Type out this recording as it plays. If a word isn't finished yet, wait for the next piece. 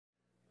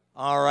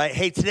All right.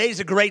 Hey,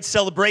 today's a great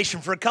celebration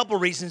for a couple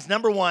reasons.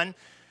 Number one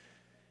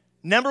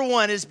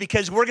is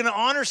because we're going to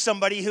honor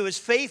somebody who is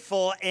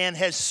faithful and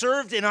has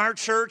served in our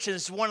church and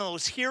is one of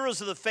those heroes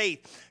of the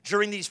faith.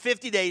 During these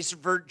 50 days,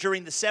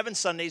 during the 7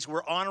 Sundays,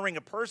 we're honoring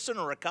a person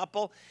or a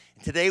couple.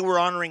 Today we're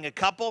honoring a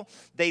couple.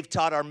 They've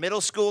taught our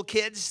middle school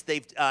kids.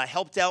 They've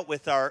helped out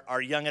with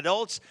our young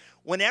adults.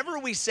 Whenever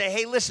we say,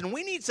 hey, listen,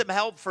 we need some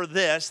help for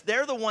this,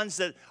 they're the ones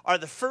that are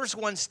the first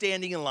ones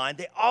standing in line.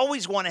 They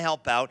always want to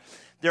help out.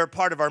 They're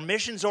part of our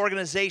missions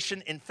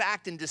organization. In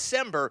fact, in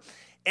December,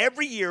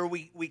 every year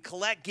we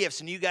collect gifts,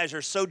 and you guys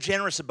are so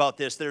generous about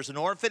this. There's an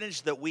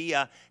orphanage that we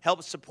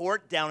help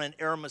support down in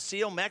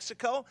Hermosillo,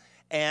 Mexico,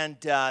 and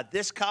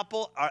this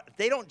couple,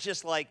 they don't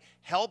just like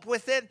help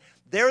with it.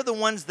 They're the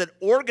ones that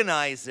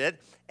organize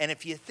it, and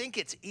if you think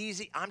it's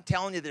easy, I'm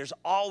telling you,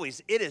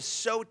 it is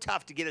so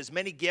tough to get as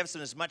many gifts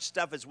and as much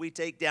stuff as we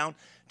take down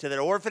to that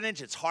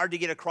orphanage. It's hard to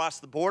get across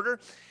the border,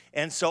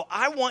 and so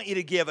I want you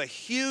to give a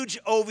huge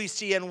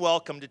OVCN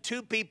welcome to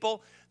two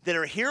people that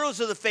are heroes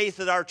of the faith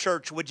at our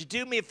church. Would you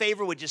do me a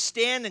favor? Would you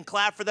stand and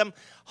clap for them?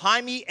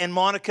 Jaime and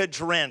Monica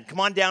Duran.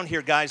 Come on down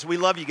here, guys. We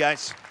love you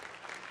guys.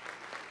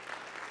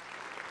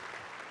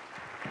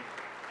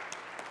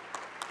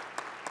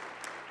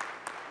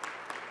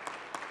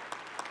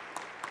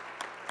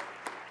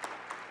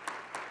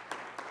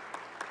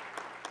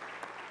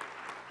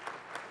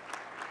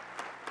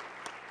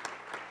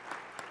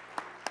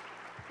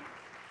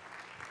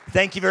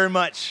 Thank you very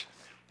much.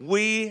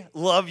 We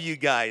love you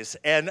guys,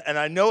 and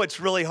I know it's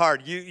really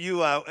hard.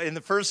 You in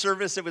the first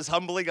service, it was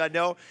humbling, I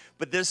know,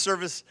 but this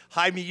service,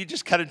 Jaime, you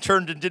just kind of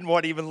turned and didn't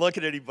want to even look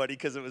at anybody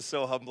because it was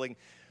so humbling.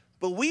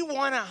 But we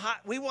want to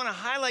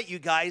highlight you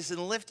guys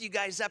and lift you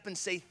guys up and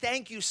say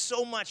thank you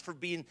so much for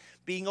being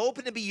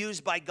open to be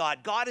used by God.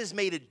 God has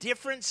made a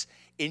difference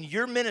in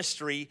your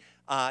ministry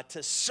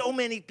to so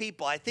many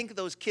people. I think of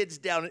those kids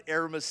down at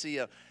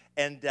Hermosillo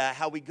and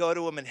how we go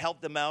to them and help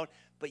them out.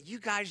 But you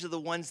guys are the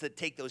ones that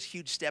take those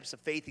huge steps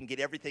of faith and get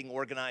everything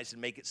organized and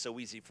make it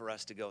so easy for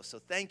us to go. So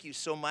thank you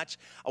so much.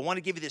 I want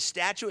to give you this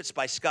statue. It's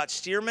by Scott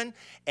Stearman,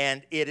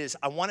 and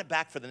I want it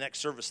back for the next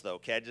service, though,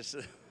 okay?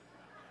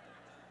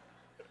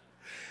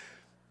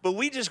 But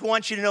we just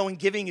want you to know in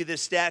giving you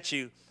this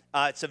statue,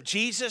 it's of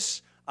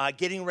Jesus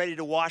getting ready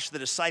to wash the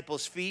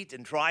disciples' feet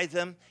and dry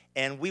them.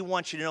 And we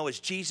want you to know as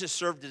Jesus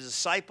served his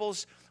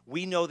disciples,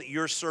 we know that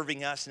you're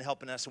serving us and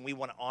helping us, and we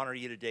want to honor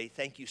you today.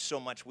 Thank you so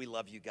much. We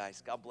love you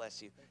guys. God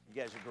bless you.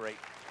 You guys are great.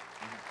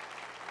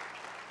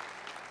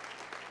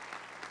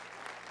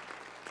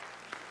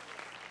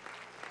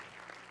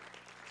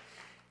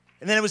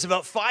 And then it was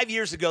about 5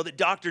 years ago that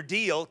Dr.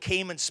 Diehl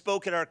came and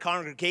spoke at our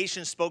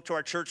congregation, spoke to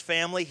our church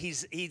family.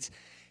 He's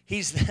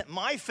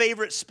my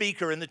favorite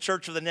speaker in the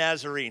Church of the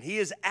Nazarene. He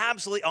is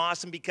absolutely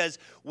awesome because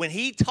when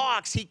he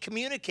talks, he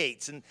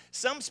communicates. And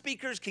some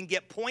speakers can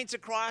get points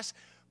across,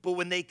 but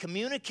when they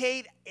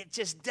communicate, it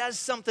just does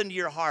something to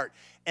your heart.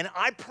 And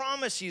I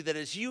promise you that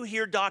as you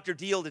hear Dr.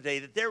 Diehl today,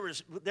 that there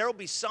will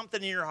be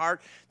something in your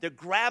heart that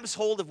grabs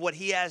hold of what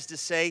he has to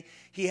say.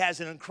 He has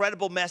an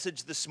incredible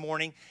message this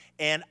morning.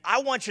 And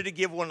I want you to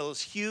give one of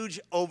those huge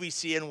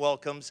OVCN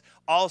welcomes.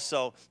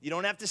 Also, you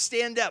don't have to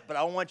stand up, but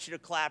I want you to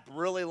clap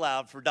really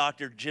loud for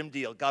Dr. Jim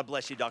Diehl. God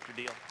bless you, Dr.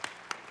 Diehl.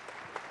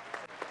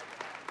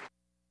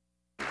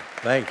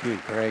 Thank you,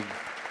 Craig.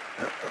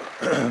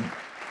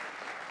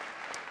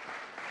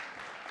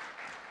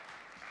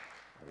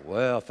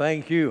 Well,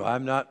 thank you.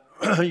 I'm not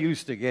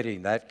used to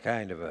getting that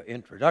kind of an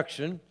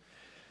introduction.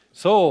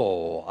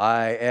 So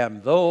I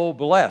am though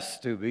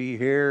blessed to be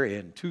here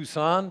in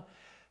Tucson.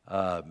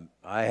 I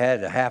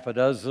had a half a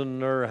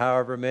dozen or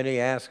however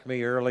many ask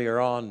me earlier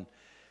on,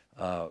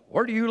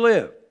 where do you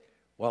live?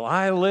 Well,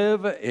 I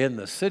live in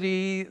the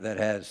city that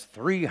has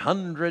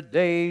 300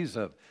 days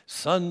of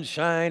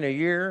sunshine a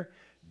year,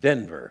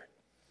 Denver.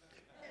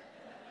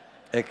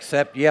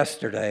 Except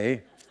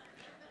yesterday,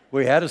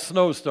 we had a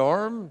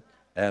snowstorm.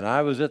 And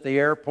I was at the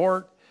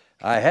airport.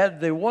 I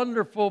had the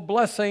wonderful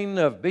blessing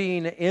of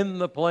being in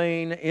the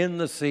plane, in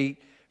the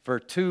seat, for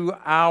 2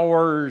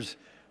 hours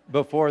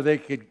before they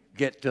could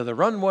get to the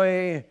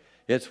runway.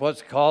 It's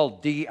what's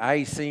called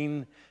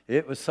de-icing.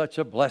 It was such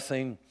a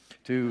blessing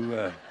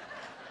to...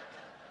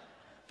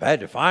 I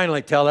had to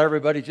finally tell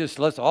everybody, just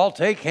let's all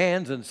take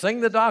hands and sing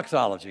the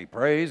doxology.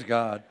 Praise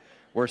God.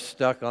 We're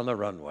stuck on the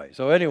runway.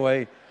 So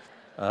anyway...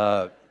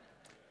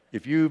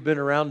 if you've been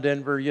around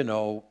Denver, you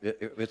know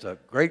it's a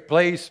great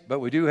place, but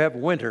we do have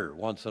winter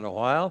once in a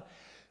while.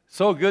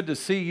 So good to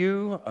see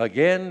you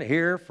again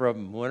here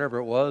from whenever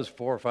it was,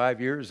 4 or 5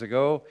 years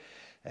ago.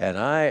 And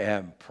I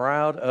am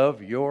proud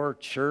of your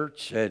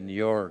church and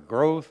your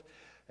growth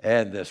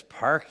and this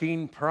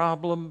parking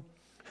problem.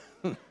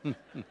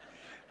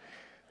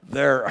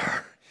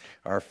 There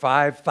are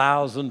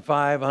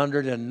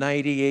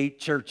 5,598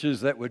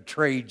 churches that would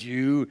trade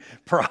you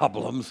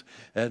problems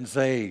and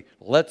say,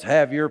 let's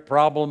have your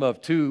problem of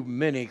too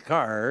many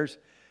cars.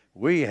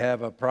 We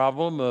have a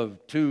problem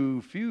of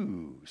too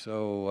few.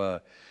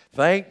 So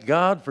thank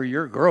God for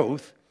your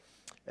growth.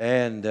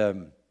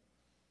 And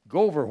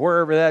go over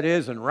wherever that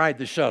is and ride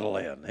the shuttle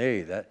in.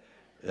 Hey,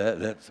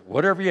 that's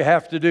whatever you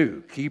have to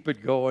do. Keep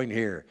it going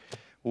here.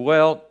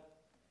 Well,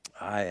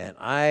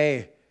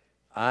 I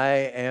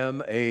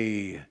am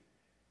a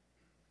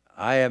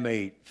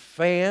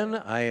fan,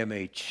 I am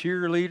a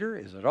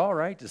cheerleader, is it all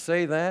right to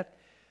say that,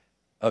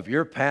 of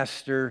your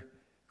pastor,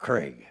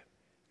 Craig.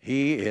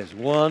 He is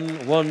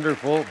one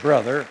wonderful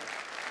brother.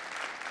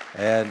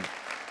 And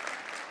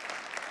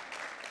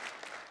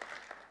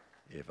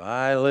if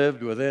I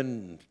lived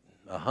within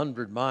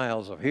 100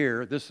 miles of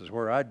here, this is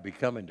where I'd be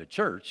coming to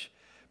church.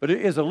 But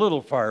it is a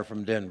little far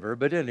from Denver.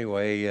 But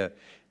anyway,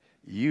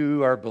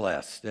 you are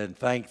blessed, and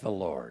thank the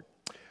Lord.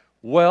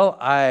 Well,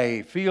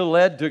 I feel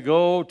led to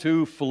go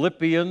to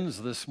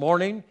Philippians this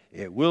morning.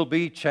 It will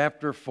be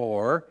chapter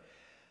 4.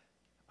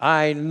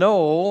 I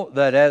know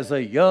that as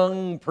a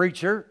young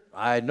preacher,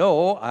 I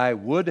know I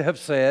would have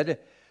said,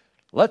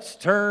 let's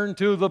turn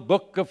to the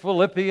book of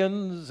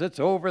Philippians. It's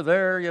over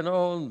there, in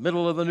the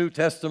middle of the New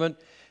Testament,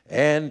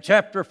 and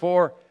chapter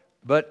 4.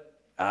 But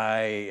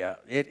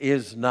it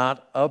is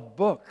not a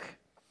book.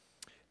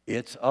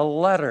 It's a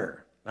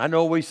letter. I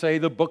know we say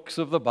the books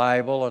of the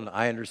Bible, and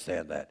I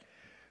understand that.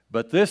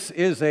 But this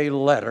is a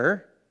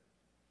letter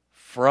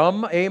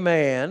from a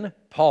man,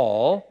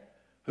 Paul,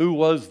 who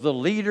was the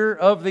leader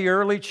of the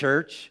early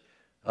church,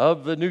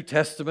 of the New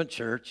Testament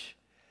church,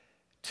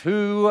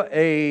 to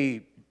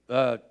a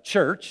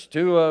church,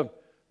 to a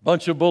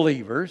bunch of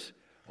believers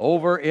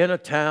over in a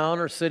town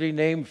or city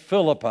named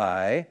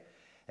Philippi,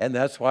 and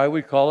that's why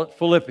we call it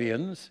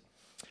Philippians.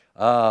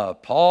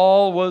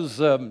 Paul was,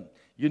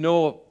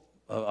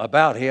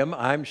 about him,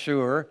 I'm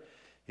sure.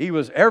 He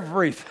was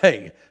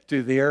everything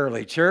to the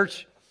early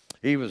church.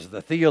 He was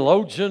the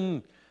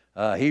theologian.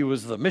 He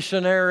was the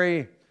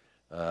missionary.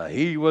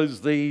 He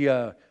was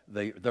the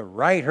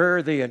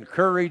writer, the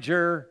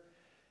encourager.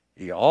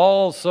 He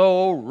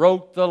also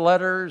wrote the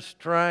letters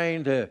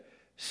trying to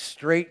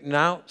straighten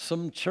out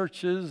some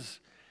churches,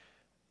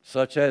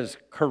 such as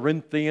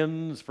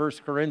Corinthians, 1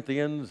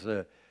 Corinthians.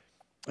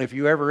 If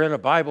you ever in a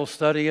Bible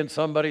study and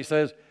somebody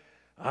says,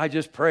 I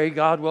just pray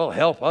God will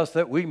help us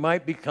that we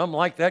might become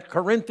like that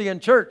Corinthian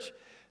church,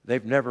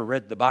 they've never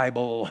read the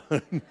Bible.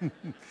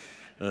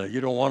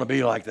 You don't want to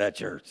be like that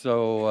church.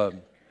 So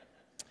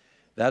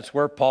that's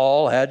where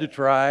Paul had to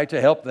try to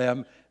help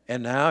them.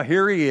 And now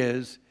here he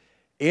is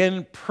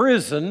in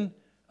prison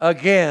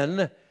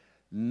again,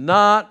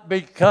 not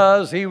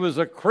because he was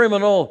a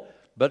criminal,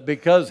 but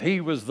because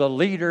he was the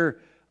leader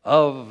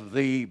of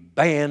the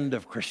band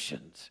of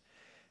Christians.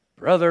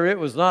 Brother, it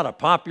was not a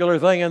popular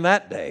thing in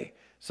that day.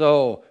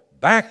 So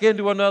back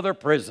into another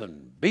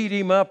prison, beat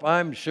him up,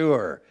 I'm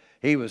sure.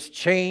 He was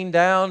chained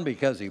down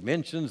because he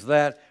mentions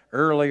that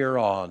earlier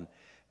on.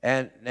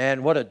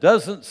 And what it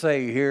doesn't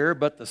say here,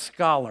 but the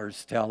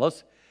scholars tell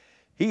us,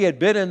 he had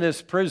been in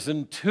this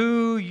prison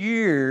 2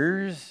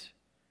 years.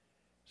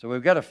 So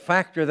we've got to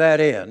factor that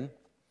in.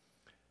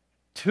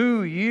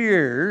 2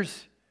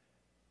 years,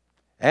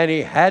 and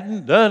he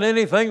hadn't done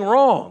anything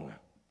wrong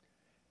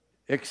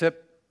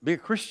except be a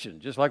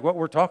Christian, just like what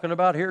we're talking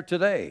about here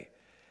today.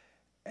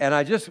 And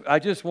I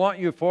just want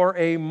you for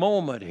a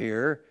moment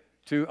here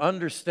to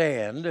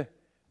understand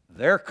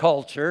their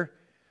culture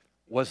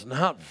was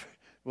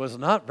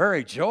not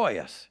very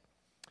joyous.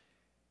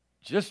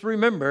 Just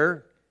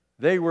remember,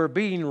 they were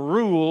being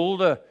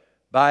ruled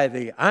by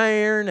the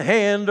iron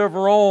hand of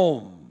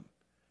Rome.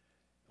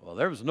 Well,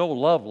 there was no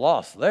love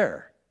lost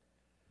there.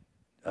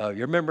 You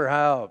remember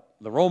how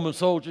the Roman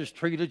soldiers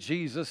treated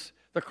Jesus,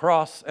 the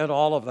cross, and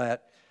all of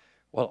that.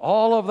 Well,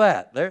 all of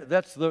that,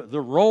 that's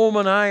the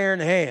Roman iron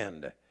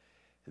hand.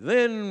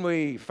 Then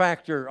we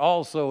factor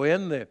also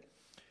in the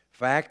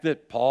fact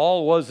that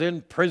Paul was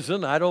in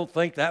prison. I don't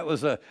think that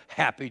was a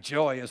happy,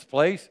 joyous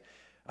place.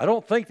 I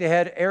don't think they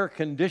had air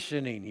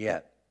conditioning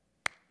yet.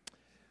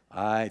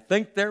 I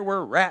think there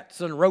were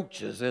rats and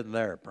roaches in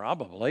there,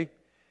 probably.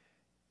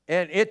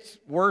 And it's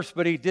worse,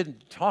 but he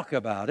didn't talk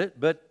about it,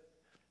 but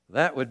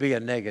that would be a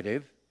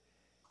negative.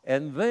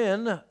 And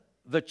then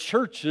the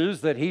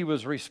churches that he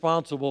was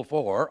responsible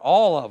for,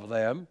 all of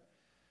them,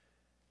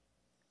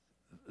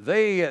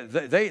 they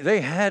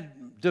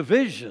had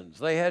divisions.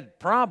 They had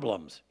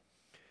problems.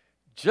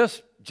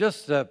 Just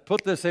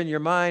put this in your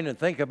mind and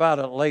think about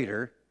it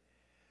later.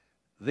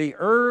 The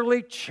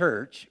early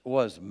church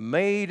was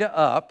made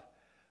up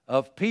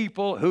of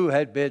people who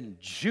had been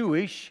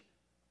Jewish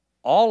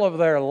all of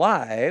their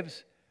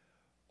lives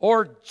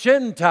or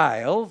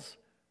Gentiles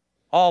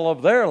all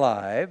of their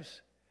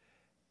lives,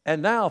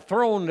 and now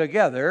thrown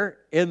together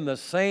in the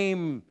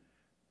same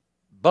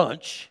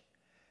bunch,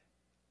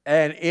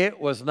 and it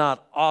was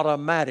not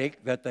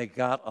automatic that they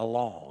got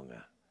along.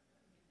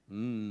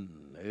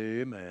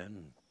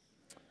 Amen.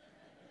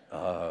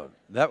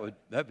 That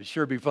would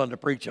sure be fun to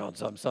preach on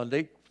some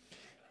Sunday.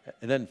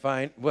 And then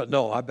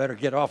I better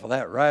get off of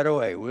that right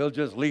away. We'll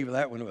just leave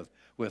that one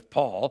with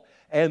Paul.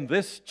 And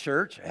this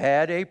church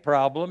had a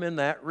problem in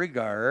that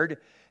regard,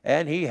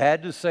 and he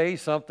had to say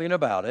something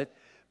about it.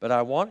 But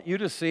I want you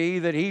to see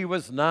that he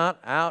was not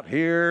out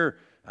here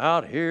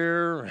out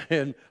here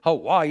in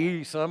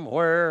Hawaii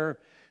somewhere,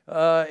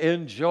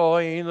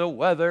 enjoying the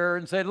weather,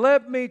 and said,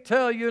 let me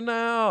tell you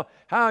now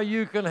how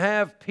you can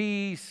have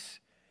peace.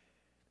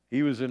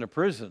 He was in a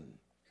prison.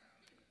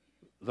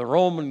 The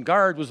Roman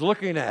guard was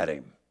looking at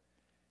him.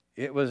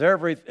 It was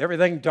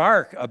everything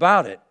dark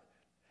about it.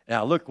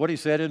 Now look what he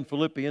said in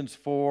Philippians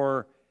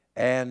 4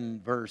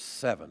 and verse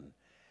 7.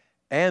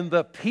 And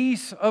the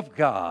peace of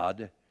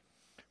God,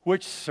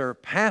 which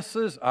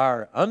surpasses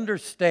our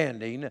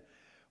understanding,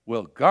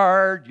 will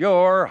guard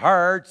your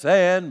hearts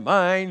and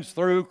minds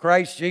through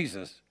Christ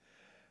Jesus.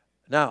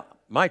 Now,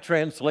 my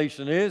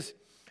translation is,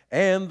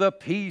 and the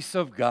peace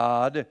of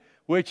God,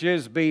 which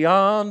is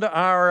beyond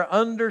our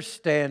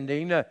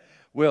understanding,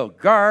 will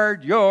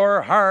guard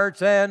your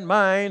hearts and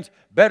minds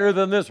better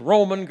than this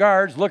Roman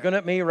guard's looking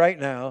at me right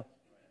now,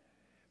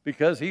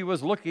 because he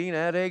was looking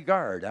at a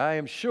guard.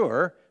 I'm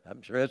sure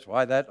that's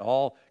why that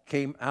all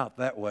came out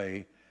that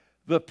way.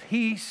 The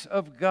peace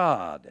of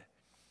God.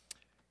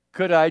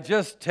 Could I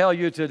just tell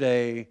you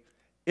today,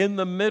 in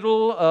the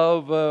middle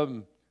of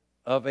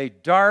a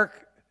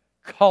dark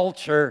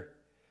culture,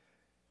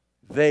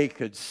 they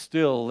could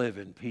still live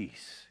in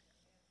peace.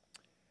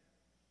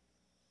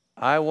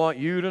 I want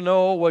you to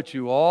know what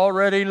you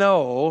already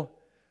know.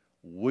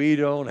 We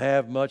don't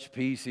have much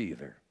peace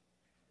either.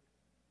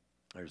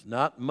 There's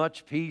not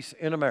much peace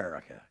in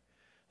America.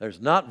 There's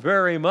not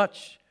very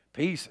much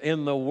peace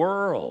in the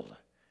world.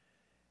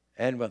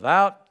 And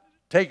without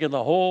taking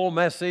the whole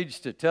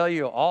message to tell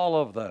you all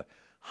of the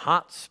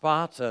hot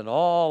spots and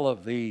all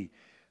of the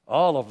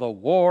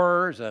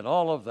wars and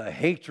all of the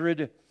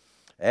hatred,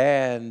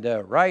 and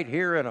right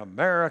here in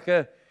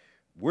America,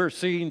 we're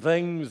seeing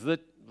things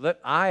that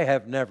I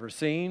have never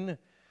seen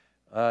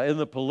in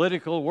the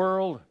political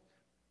world.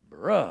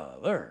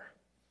 Brother,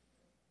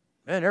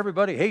 man,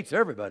 everybody hates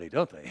everybody,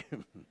 don't they?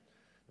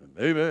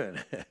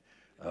 Amen.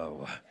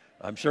 Oh,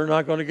 I'm sure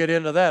not going to get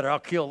into that, or I'll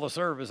kill the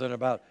service in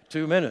about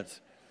 2 minutes.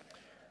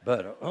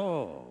 But,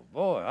 oh,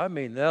 boy, I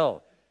mean,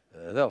 they'll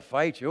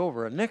fight you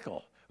over a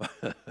nickel.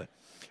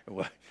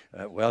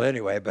 Well,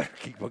 anyway, better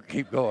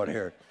keep going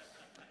here.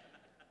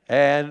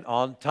 And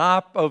on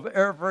top of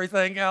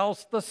everything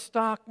else, the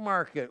stock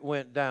market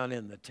went down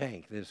in the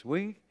tank this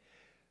week.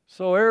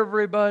 So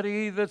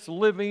everybody that's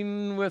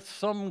living with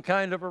some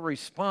kind of a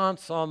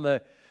response on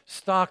the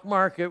stock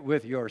market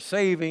with your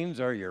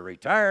savings or your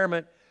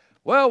retirement,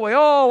 well, we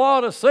all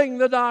ought to sing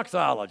the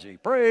doxology.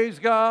 Praise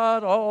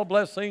God, all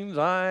blessings,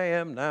 I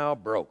am now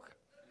broke.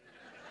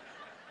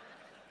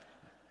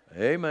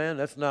 Amen.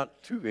 That's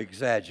not too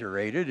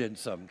exaggerated in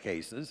some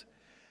cases.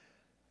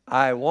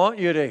 I want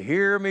you to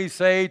hear me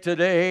say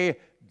today,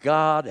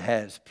 God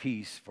has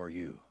peace for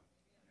you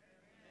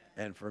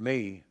and for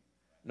me,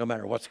 no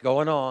matter what's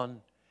going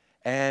on.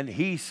 And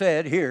he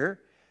said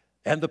here,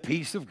 and the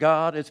peace of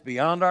God, it's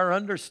beyond our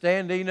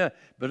understanding,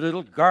 but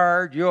it'll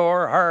guard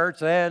your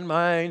hearts and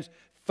minds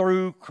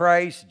through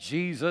Christ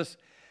Jesus.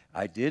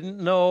 I didn't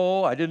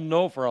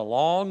know for a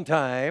long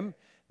time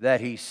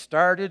that he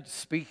started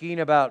speaking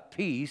about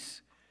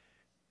peace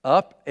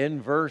up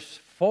in verse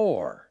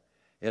 4.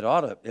 It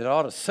ought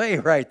to say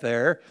right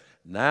there,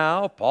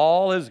 now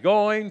Paul is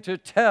going to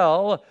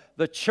tell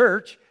the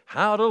church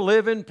how to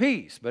live in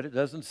peace. But it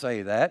doesn't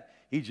say that.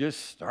 He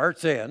just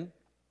starts in,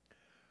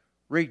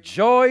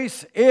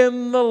 rejoice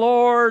in the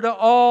Lord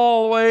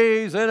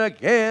always, and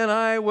again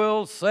I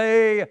will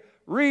say,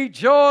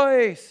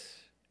 rejoice.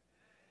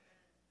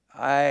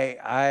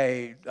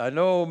 I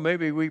know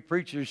maybe we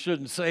preachers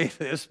shouldn't say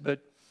this, but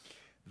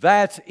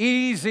that's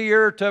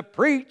easier to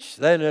preach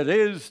than it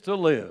is to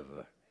live.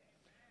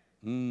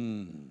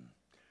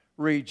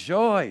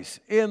 Rejoice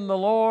in the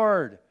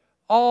Lord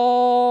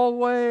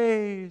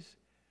always.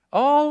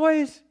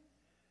 Always.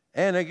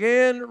 And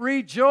again,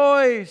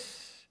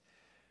 rejoice.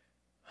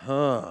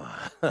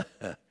 I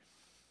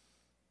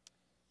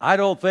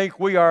don't think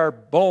we are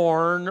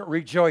born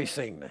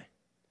rejoicing.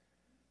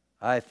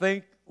 I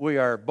think we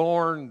are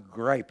born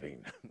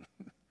griping.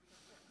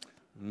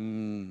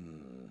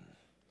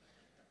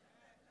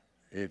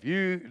 If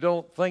you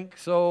don't think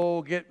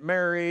so, get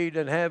married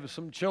and have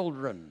some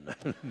children.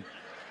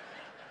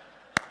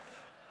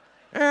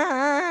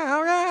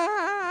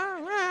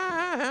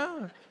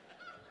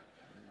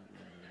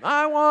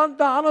 I want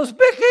Donna's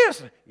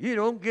Bickus. You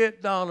don't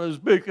get Donna's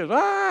Bickus.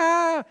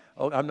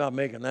 Oh, I'm not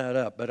making that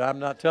up, but I'm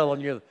not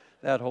telling you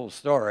that whole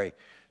story.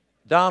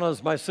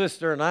 Donna's my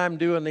sister, and I'm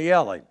doing the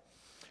yelling.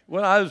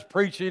 When I was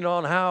preaching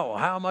on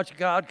how much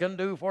God can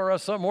do for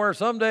us somewhere,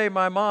 someday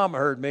my mom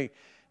heard me,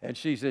 and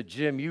she said,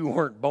 Jim, you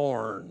weren't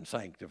born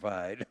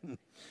sanctified.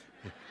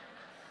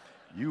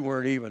 You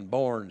weren't even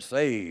born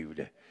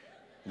saved.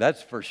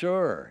 That's for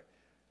sure.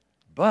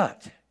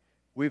 But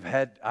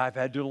I've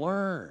had to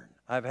learn.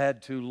 I've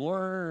had to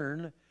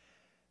learn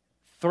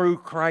through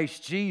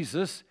Christ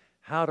Jesus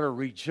how to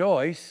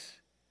rejoice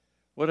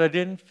when I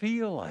didn't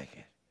feel like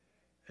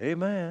it.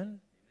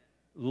 Amen.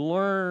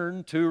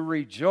 Learn to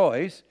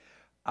rejoice.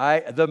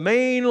 The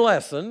main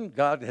lesson,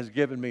 God has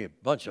given me a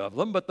bunch of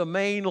them, but the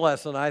main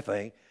lesson, I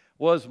think,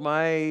 was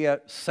my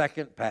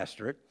second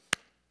pastorate.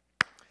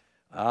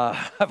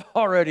 I've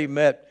already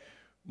met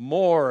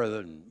more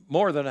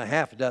than a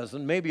half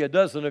dozen, maybe a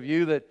dozen of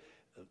you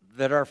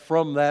that are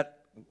from that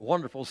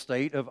wonderful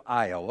state of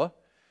Iowa.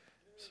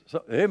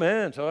 So,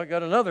 amen. So I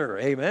got another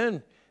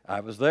amen. I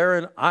was there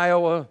in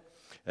Iowa,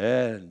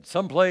 and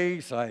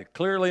someplace I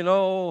clearly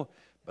know,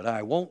 but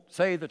I won't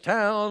say the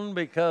town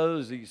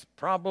because he's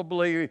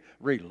probably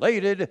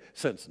related,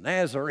 since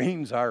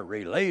Nazarenes are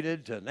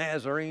related to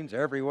Nazarenes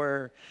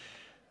everywhere.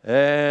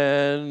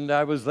 And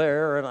I was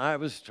there, and I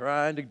was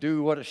trying to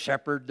do what a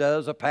shepherd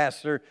does, a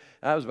pastor.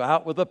 I was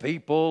out with the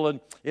people,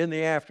 and in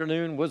the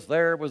afternoon was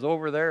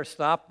over there,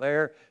 stopped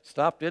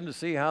in to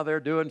see how they're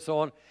doing, so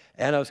on.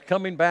 And I was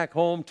coming back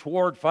home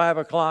toward 5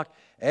 o'clock,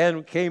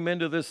 and came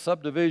into this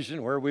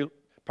subdivision where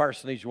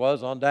parsonage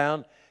was on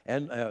down,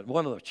 and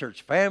one of the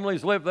church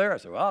families lived there. I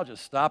said, well, I'll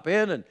just stop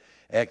in and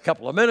a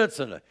couple of minutes,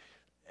 and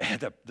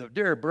the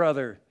dear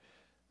brother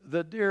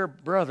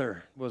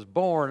was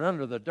born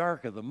under the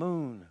dark of the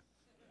moon.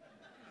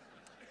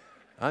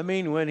 I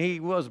mean, when he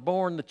was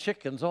born, the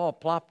chickens all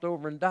plopped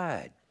over and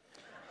died.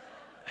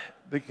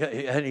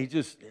 And he's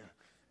just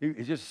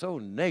so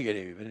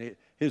negative, and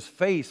his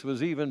face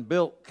was even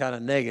built kind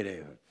of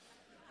negative.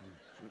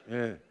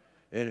 Yeah.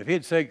 And if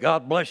he'd say,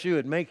 God bless you,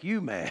 it'd make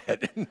you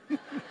mad.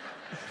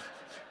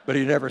 But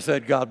he never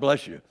said, God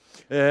bless you.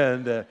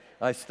 And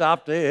I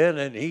stopped in,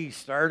 and he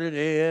started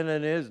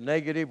in his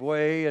negative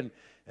way, and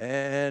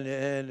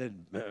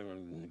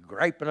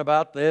griping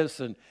about this,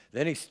 and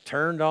then he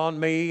turned on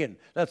me, and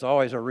that's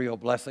always a real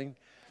blessing.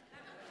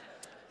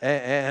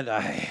 And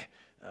I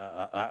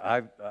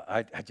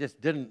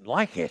just didn't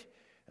like it.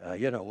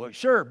 Well,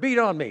 sure, beat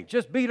on me.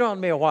 Just beat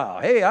on me a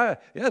while. Hey,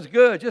 that's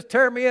good. Just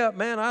tear me up,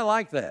 man. I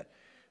like that.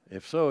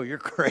 If so, you're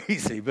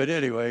crazy. But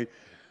anyway,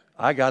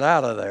 I got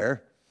out of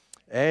there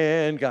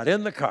and got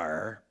in the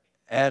car,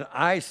 and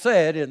I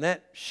said in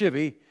that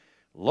Chevy,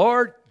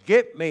 Lord,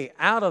 get me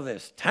out of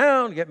this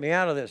town, get me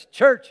out of this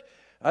church.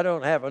 I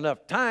don't have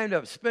enough time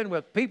to spend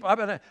with people.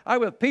 I'm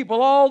with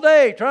people all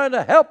day trying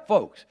to help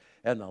folks.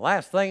 And the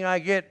last thing I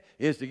get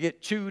is to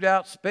get chewed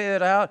out,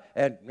 spit out,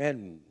 and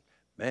I'm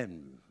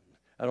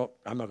not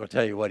going to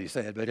tell you what he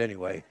said, but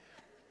anyway,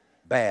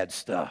 bad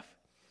stuff.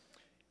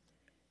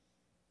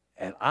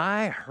 And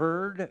I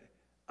heard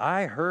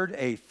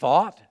a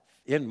thought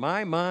in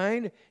my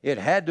mind. It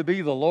had to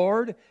be the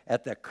Lord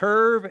at the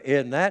curve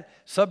in that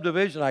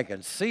subdivision. I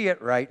can see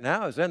it right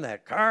now. I was in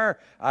that car.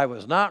 I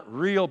was not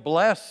real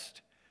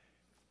blessed.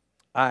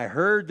 I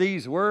heard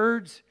these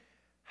words,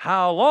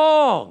 how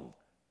long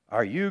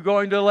are you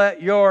going to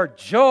let your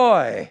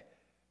joy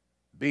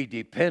be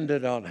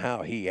dependent on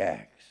how he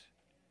acts?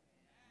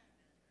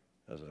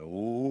 I said,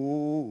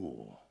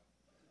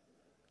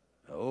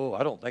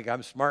 I don't think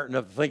I'm smart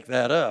enough to think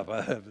that up.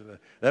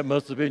 That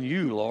must have been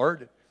you,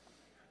 Lord.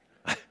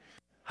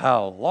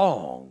 How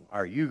long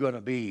are you going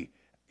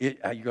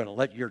to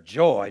let your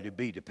joy to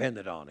be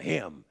dependent on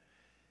him?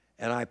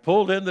 And I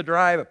pulled in the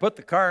drive, I put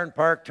the car in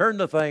park, turned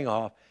the thing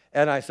off,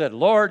 and I said,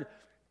 Lord,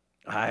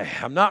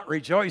 I'm not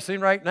rejoicing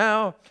right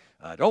now.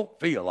 I don't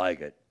feel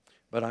like it,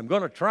 but I'm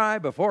going to try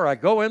before I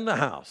go in the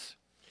house.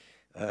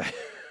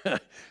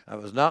 I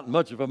was not in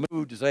much of a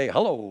mood to say,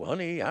 hello,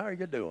 honey, how are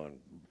you doing?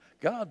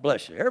 God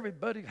bless you.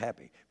 Everybody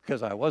happy,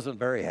 because I wasn't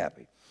very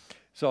happy.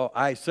 So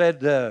I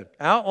said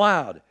out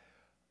loud,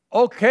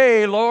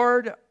 okay,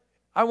 Lord,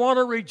 I want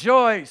to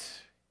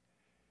rejoice.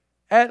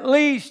 At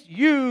least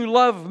you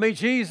love me,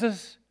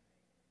 Jesus.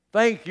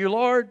 Thank you,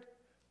 Lord.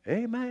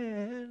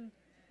 Amen.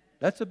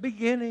 That's a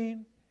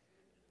beginning.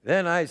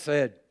 Then I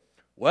said,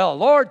 well,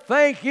 Lord,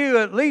 thank you.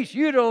 At least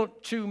you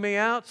don't chew me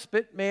out,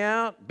 spit me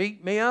out,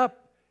 beat me up.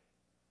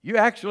 You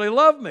actually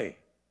love me.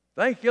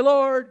 Thank you,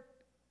 Lord.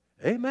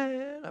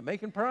 Amen. I'm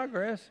making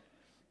progress.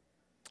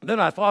 Then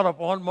I thought of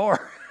one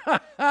more.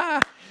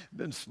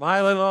 Been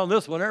smiling on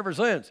this one ever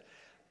since.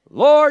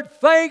 Lord,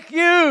 thank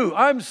you.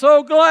 I'm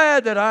so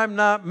glad that I'm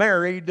not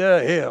married to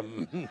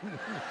him.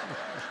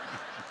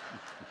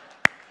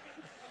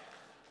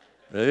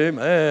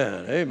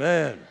 Amen.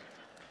 Amen.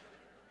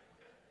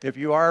 If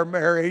you are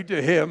married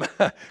to him,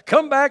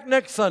 come back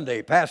next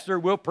Sunday. Pastor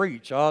will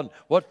preach on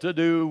what to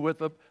do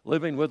with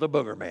living with a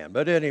booger man.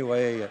 But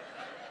anyway,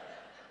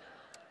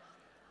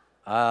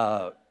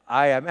 I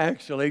am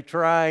actually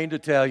trying to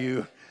tell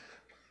you,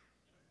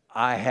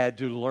 I had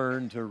to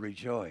learn to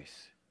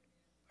rejoice.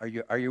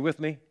 Are you with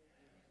me?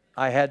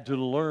 I had to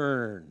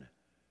learn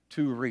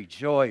to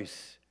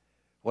rejoice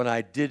when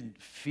I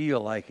didn't feel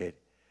like it.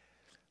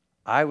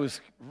 I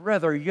was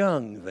rather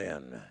young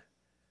then.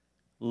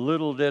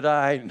 Little did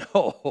I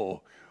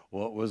know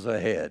what was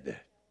ahead.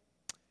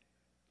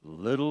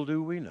 Little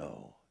do we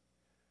know.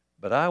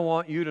 But I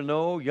want you to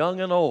know,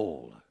 young and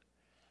old,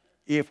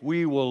 if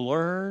we will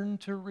learn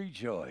to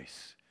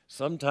rejoice,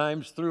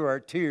 sometimes through our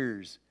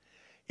tears,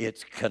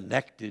 it's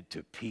connected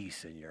to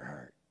peace in your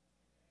heart.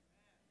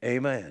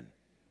 Amen.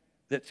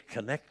 That's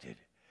connected.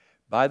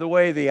 By the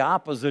way, the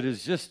opposite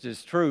is just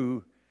as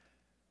true.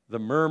 The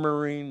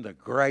murmuring, the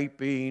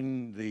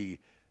griping, the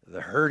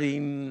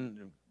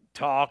hurting,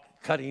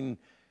 talk, cutting,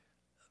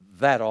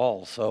 that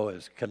also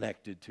is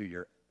connected to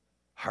your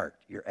heart,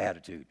 your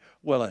attitude.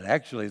 Well, and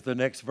actually, it's the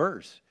next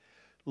verse.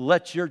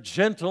 Let your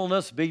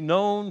gentleness be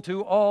known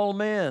to all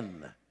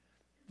men.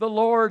 The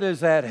Lord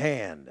is at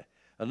hand.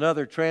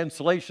 Another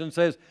translation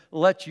says,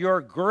 let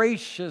your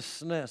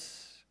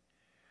graciousness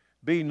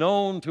be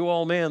known to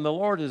all men. The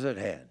Lord is at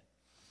hand.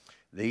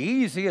 The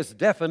easiest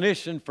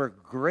definition for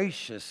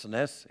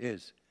graciousness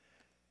is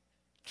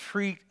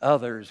treat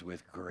others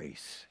with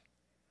grace.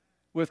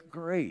 With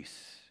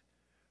grace.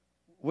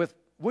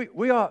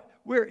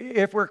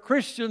 If we're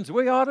Christians,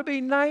 we ought to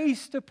be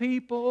nice to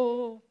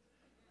people.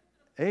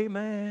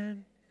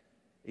 Amen.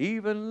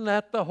 Even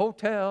at the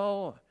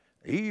hotel,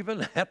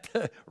 even at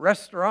the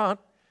restaurant,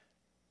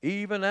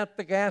 even at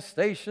the gas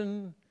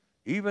station,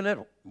 even at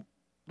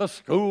the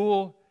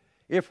school.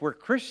 If we're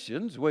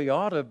Christians, we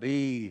ought to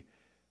be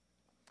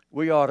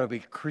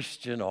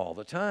Christian all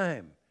the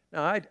time.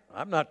 Now,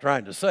 I'm not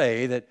trying to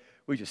say that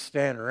we just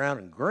stand around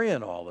and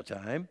grin all the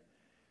time,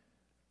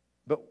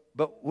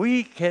 but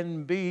we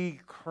can be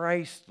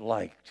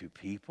Christ-like to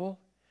people.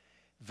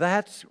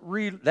 That's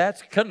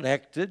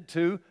connected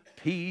to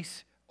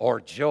peace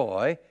or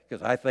joy,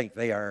 because I think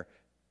they are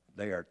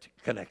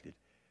connected.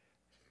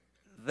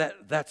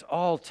 That's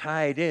all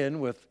tied in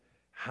with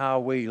how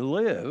we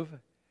live.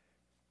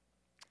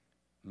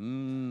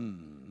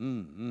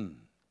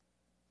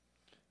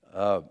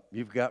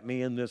 You've got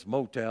me in this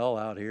motel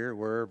out here,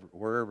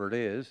 wherever it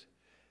is,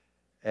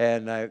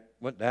 and I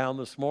went down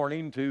this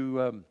morning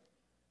to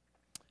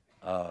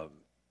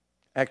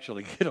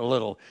actually get a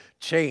little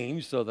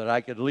change so that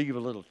I could leave a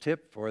little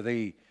tip for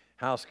the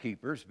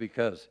housekeepers,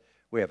 because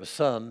we have a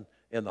son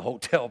in the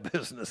hotel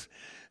business,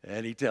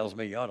 and he tells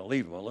me, you ought to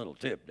leave him a little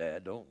tip,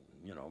 Dad. Don't,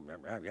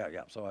 remember.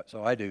 Yeah.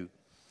 So I do.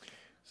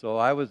 So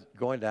I was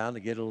going down to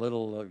get a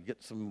little,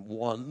 get some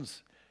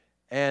ones,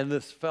 and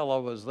this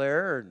fellow was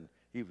there, and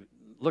he was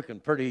looking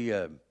pretty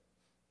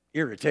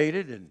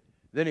irritated, and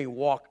then he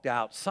walked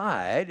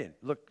outside and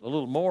looked a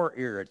little more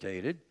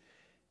irritated,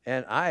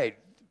 and I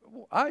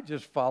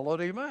just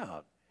followed him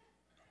out.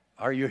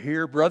 Are you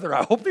here, brother?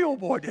 I hope the old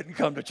boy didn't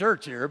come to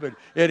church here, but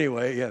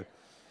anyway,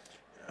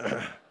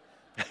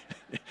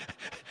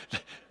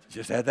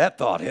 just had that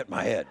thought hit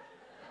my head.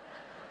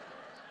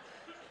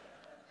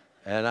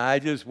 And I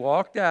just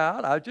walked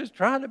out. I was just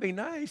trying to be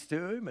nice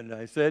to him, and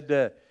I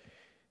said,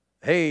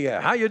 hey,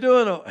 how you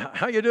doing?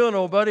 How you doing,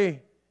 old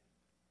buddy?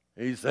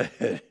 He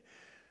said,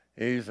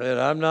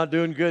 I'm not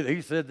doing good.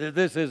 He said,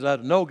 this is a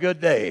no good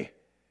day.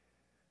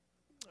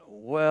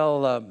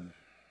 Well,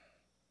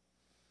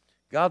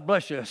 God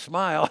bless you.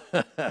 Smile.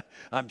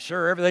 I'm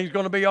sure everything's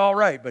going to be all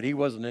right, but he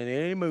wasn't in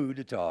any mood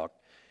to talk.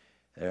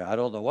 I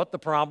don't know what the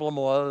problem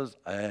was,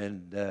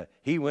 and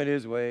he went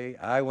his way,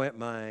 I went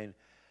mine,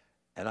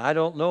 and I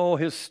don't know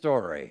his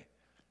story,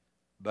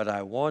 but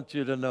I want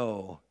you to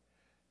know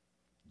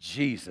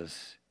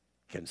Jesus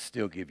can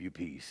still give you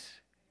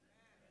peace.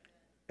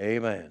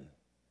 Amen.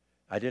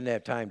 I didn't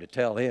have time to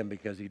tell him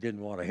because he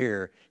didn't want to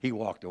hear. He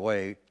walked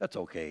away. That's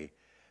okay.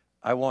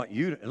 I want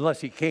you to,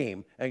 unless he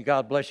came, and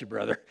God bless you,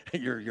 brother.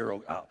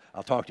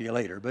 I'll talk to you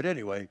later. But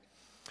anyway,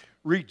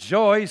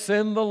 rejoice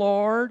in the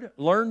Lord.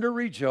 Learn to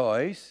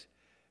rejoice.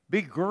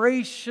 Be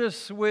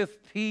gracious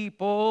with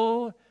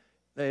people.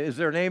 Is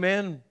there an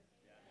amen?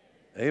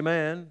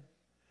 Amen.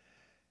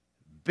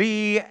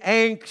 Be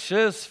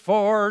anxious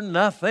for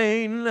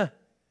nothing,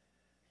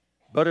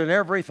 but in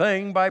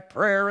everything by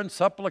prayer and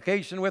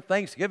supplication with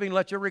thanksgiving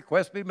let your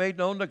requests be made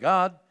known to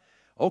God.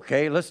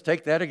 Okay, let's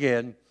take that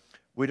again.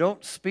 We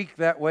don't speak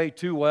that way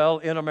too well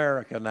in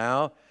America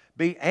now.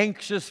 Be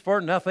anxious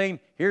for nothing.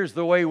 Here's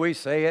the way we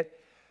say it.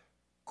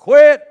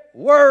 Quit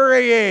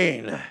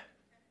worrying.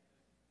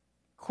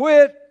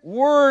 Quit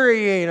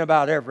worrying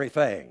about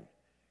everything.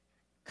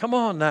 Come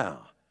on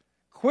now.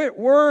 Quit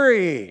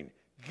worrying.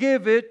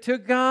 Give it to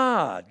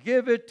God.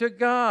 Give it to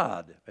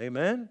God.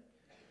 Amen?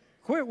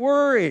 Quit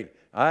worrying.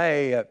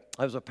 I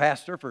was a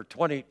pastor for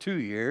 22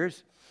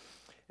 years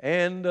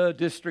and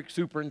district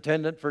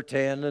superintendent for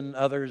 10 and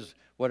others,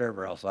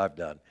 whatever else I've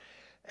done.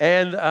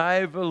 And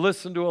I've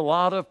listened to a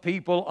lot of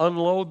people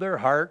unload their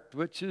heart,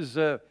 which is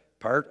a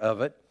part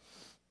of it,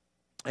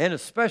 and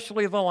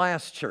especially the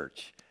last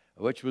church,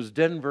 which was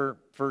Denver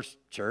First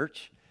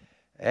Church.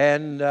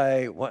 And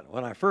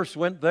when I first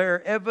went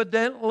there,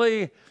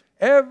 evidently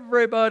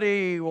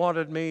everybody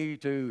wanted me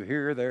to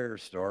hear their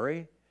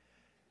story.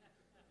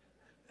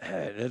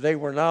 They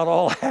were not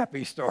all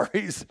happy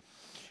stories.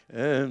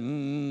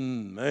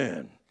 And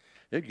man,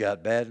 it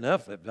got bad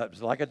enough that it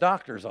was like a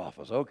doctor's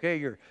office. Okay,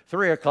 your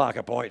 3 o'clock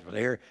appointment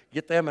here.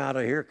 Get them out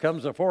of here.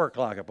 Comes a 4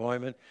 o'clock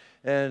appointment.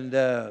 And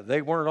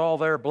they weren't all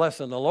there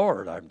blessing the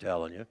Lord, I'm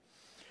telling you.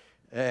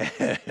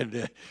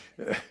 And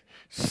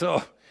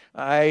so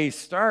I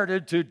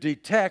started to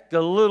detect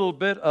a little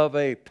bit of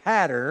a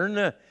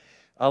pattern.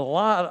 A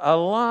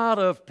lot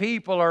of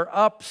people are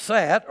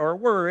upset or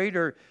worried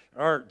or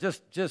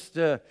just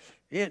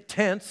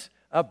intense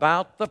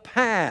about the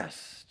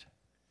past.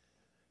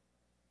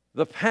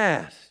 The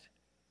past.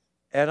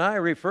 And I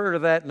refer to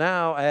that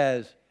now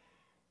as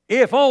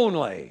if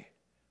only.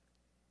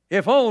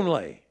 If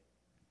only.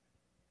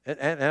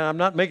 And I'm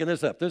not making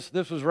this up.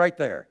 This was right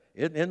there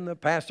in the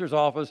pastor's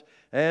office,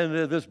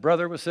 and this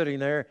brother was sitting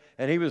there,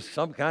 and he was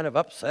some kind of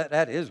upset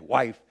at his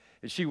wife,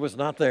 and she was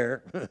not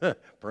there.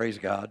 Praise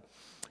God.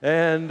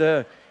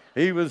 And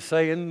he was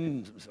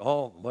saying,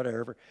 oh,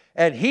 whatever.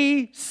 And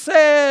he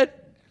said,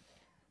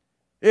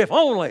 if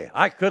only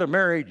I could have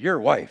married your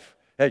wife,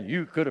 and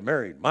you could have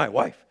married my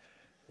wife,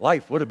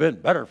 life would have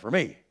been better for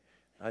me.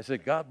 I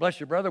said, God bless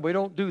you, brother. We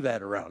don't do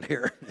that around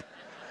here.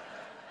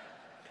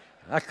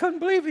 I couldn't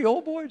believe the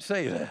old boy would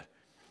say that.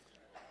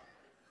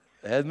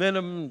 And then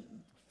a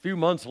few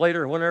months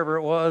later, whenever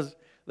it was,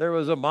 there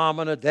was a mom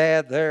and a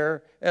dad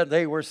there, and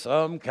they were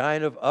some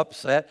kind of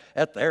upset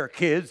at their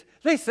kids.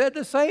 They said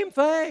the same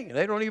thing.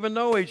 They don't even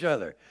know each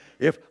other.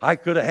 If I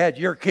could have had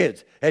your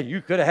kids and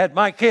you could have had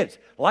my kids,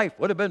 life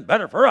would have been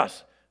better for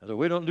us. So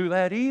we don't do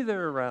that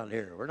either around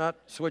here. We're not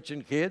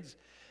switching kids.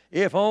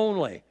 If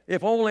only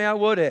I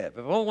would have,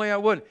 if only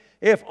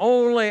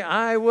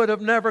I would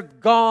have never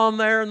gone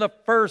there in the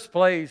first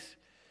place.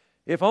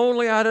 If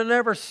only I'd have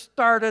never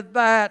started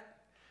that.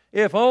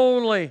 If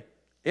only.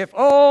 Do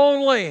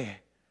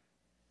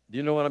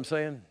you know what I'm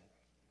saying?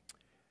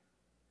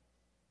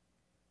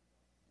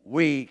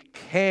 We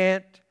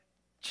can't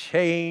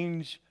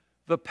change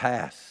the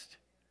past.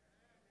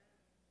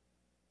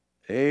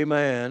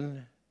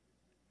 Amen.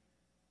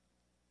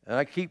 And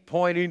I keep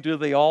pointing to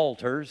the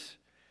altars.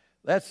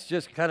 That's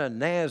just kind of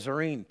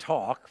Nazarene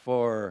talk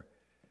for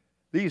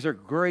these are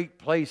great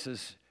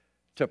places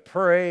to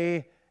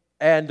pray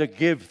and to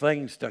give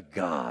things to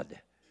God.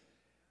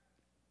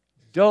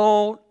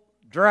 Don't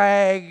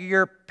drag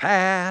your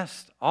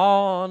past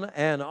on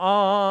and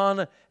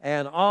on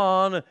and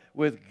on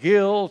with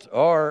guilt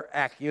or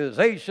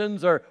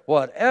accusations or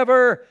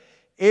whatever.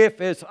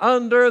 If it's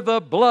under the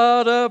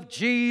blood of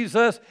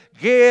Jesus,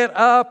 get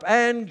up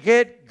and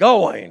get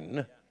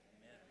going.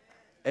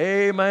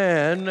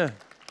 Amen.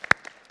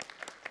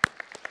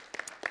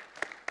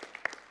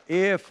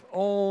 If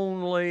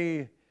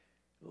only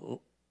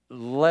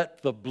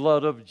let the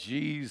blood of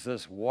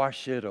Jesus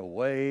wash it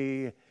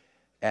away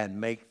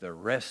and make the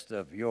rest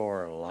of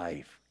your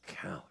life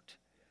count.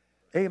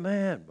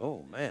 Amen.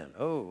 Oh, man.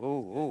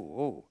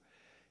 Oh.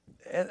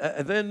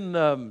 And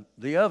then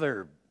the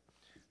other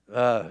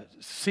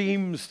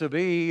seems to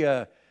be,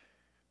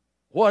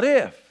 what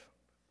if?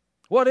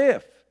 What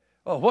if?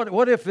 Oh,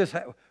 what if this?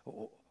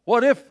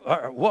 What if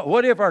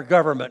our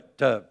government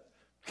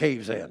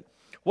caves in?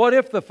 What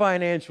if the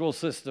financial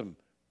system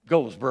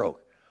goes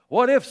broke?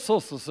 What if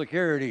Social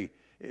Security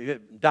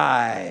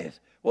dies?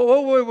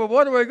 Well,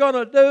 what are we going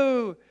to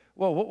do?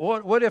 Well,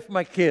 what if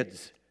my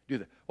kids do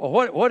that? Well,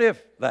 what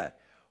if that?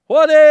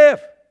 What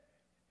if?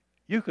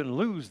 You can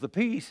lose the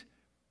peace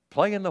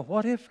playing the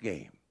what if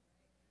game.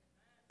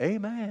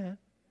 Amen.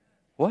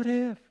 What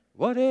if?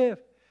 What if?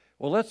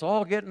 Well, let's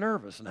all get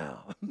nervous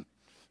now.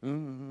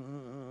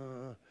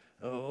 Oh,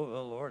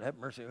 Lord, have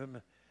mercy.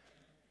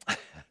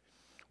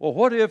 Well,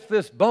 what if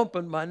this bump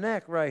in my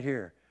neck right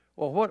here?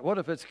 Well, what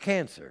if it's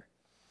cancer?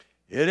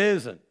 It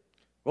isn't.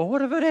 Well,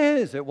 what if it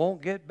is? It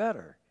won't get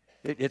better.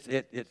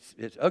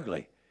 It's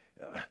ugly.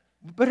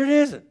 But it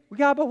isn't.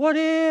 Yeah, but what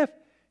if?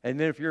 And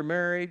then if you're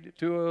married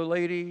to a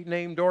lady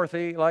named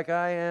Dorothy like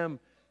I am,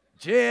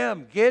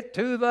 Jim, get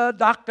to the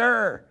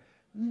doctor.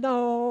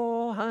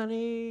 No,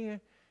 honey.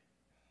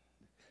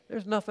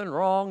 There's nothing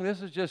wrong.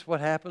 This is just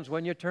what happens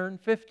when you turn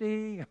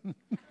 50.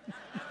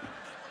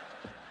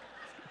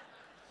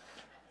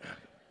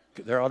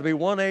 There ought to be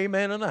one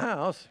amen in the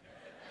house.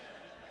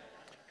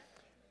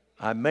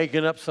 I'm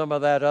making up some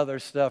of that other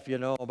stuff,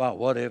 about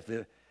what if,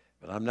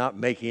 but I'm not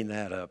making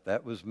that up.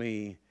 That was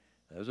me.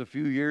 That was a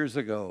few years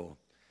ago.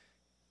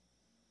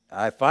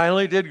 I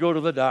finally did go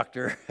to the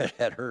doctor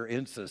at her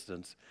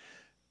insistence,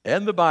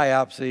 and the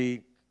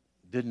biopsy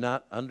did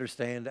not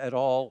understand at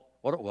all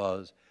what it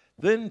was.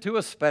 Then to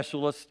a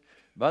specialist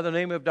by the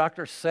name of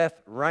Dr.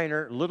 Seth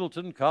Reiner,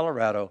 Littleton,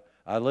 Colorado.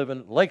 I live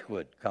in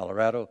Lakewood,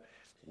 Colorado,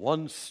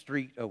 one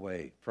street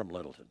away from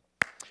Littleton.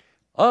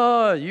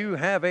 You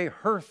have a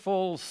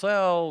Hurtful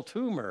cell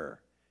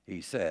tumor,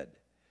 he said.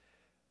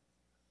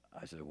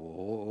 I said,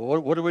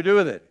 well, what do we do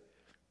with it?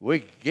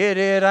 We get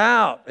it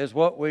out is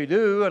what we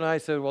do. And I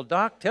said, well,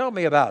 Doc, tell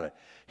me about it.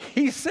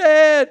 He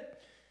said,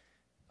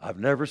 I've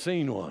never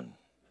seen one.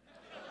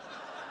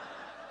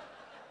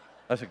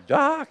 I said,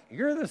 Doc,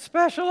 you're the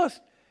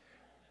specialist.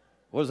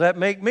 What does that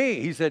make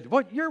me? He said,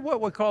 you're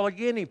what we call a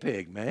guinea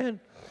pig,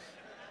 man.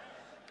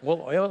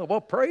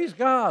 Well, praise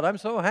God. I'm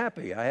so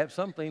happy. I have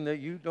something that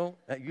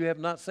you have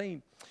not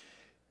seen.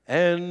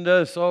 And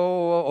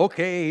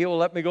okay, he'll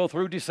let me go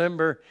through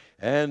December.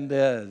 And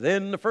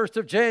then the 1st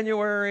of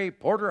January,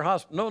 Porter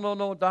Hospital.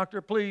 No,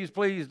 doctor, please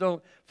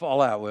don't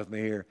fall out with me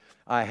here.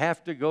 I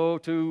have to go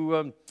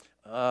to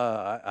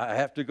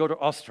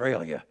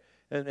Australia.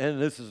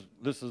 And this is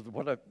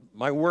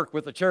my work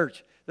with the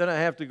church. Then I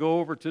have to go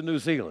over to New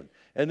Zealand.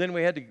 And then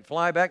we had to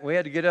fly back. We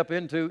had to get up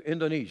into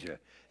Indonesia.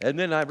 And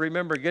then I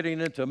remember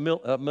getting into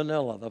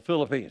Manila, the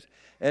Philippines.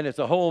 And it's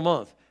a whole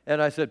month.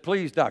 And I said,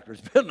 please, doctor,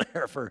 it's been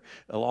there for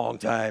a long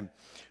time.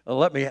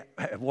 Let me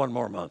have one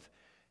more month.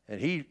 And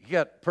he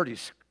got pretty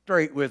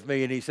straight with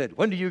me, and he said,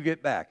 when do you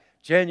get back?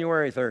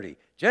 January 30.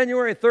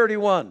 January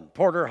 31,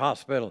 Porter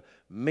Hospital.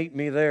 Meet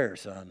me there,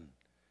 son.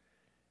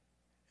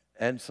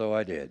 And so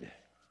I did.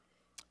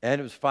 And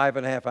it was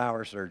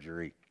 5.5-hour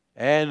surgery.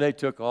 And they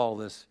took all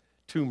this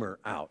tumor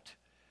out,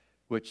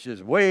 which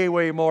is way,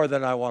 way more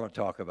than I want to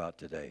talk about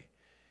today.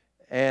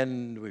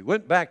 And we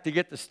went back to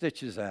get the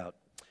stitches out.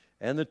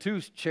 And the two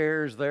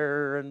chairs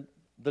there and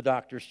the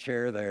doctor's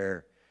chair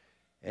there.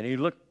 And he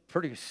looked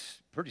pretty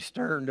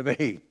stern to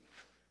me.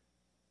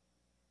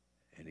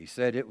 And he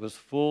said, it was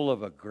full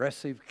of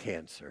aggressive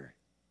cancer.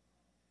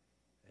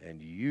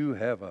 And you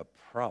have a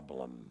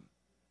problem,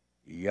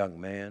 young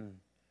man.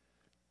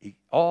 He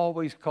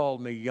always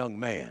called me young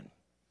man.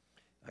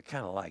 I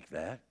kind of like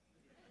that.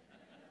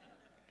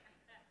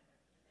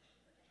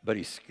 But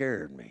he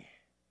scared me.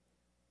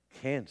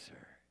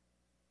 Cancer.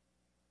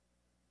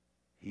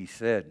 He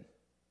said,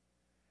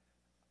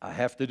 I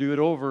have to do it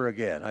over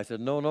again. I said,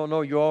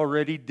 no, you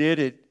already did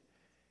it.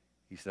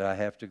 He said, I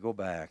have to go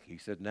back. He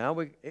said,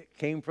 it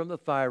came from the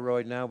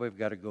thyroid. Now we've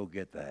got to go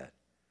get that.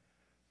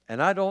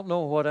 And I don't know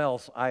what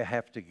else I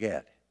have to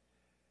get.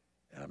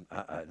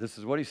 This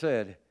is what he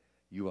said.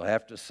 You will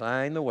have to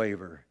sign the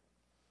waiver.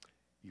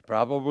 You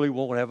probably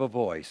won't have a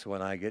voice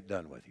when I get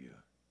done with you.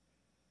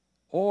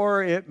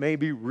 Or it may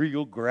be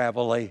real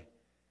gravelly.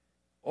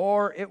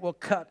 Or it will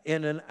cut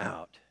in and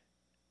out.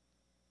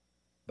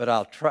 But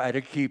I'll try to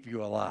keep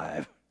you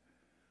alive.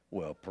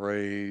 Well,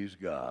 praise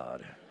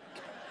God.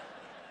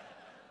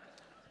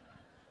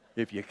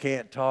 If you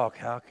can't talk,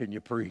 how can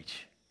you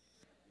preach?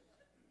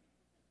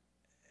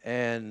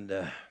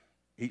 And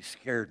he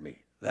scared me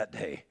that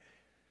day.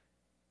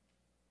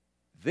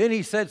 Then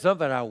he said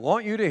something I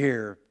want you to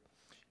hear.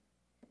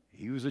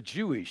 He was a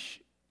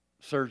Jewish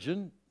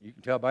surgeon. You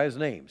can tell by his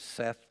name,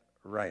 Seth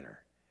Reiner.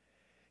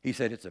 He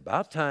said, it's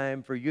about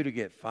time for you to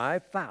get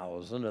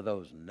 5,000 of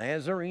those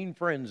Nazarene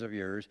friends of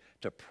yours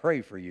to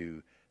pray for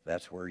you.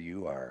 That's where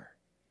you are.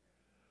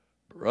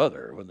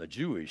 Brother, when the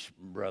Jewish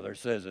brother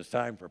says it's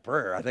time for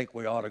prayer, I think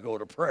we ought to go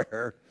to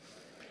prayer.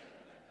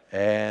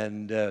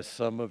 And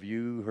some of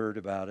you heard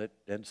about it,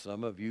 and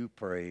some of you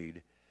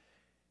prayed.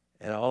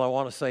 And all I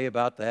want to say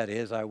about that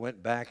is I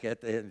went back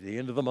at the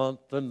end of the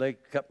month, and they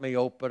cut me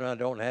open. I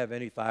don't have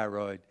any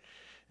thyroid.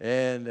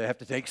 And I have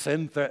to take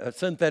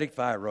synthetic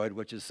thyroid,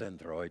 which is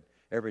Synthroid,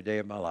 every day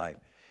of my life.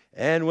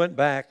 And went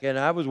back, and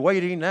I was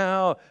waiting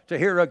now to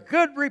hear a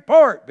good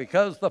report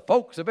because the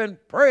folks have been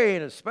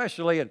praying,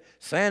 especially in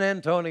San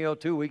Antonio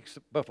 2 weeks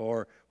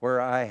before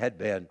where I had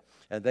been.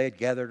 And they had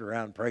gathered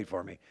around and prayed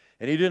for me.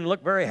 And he didn't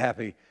look very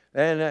happy.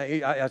 And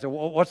I said,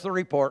 well, what's the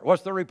report?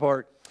 What's the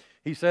report?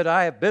 He said,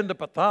 I have been to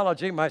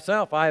pathology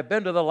myself. I have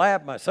been to the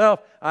lab myself.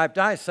 I've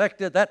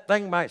dissected that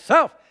thing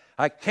myself.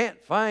 I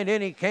can't find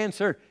any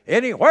cancer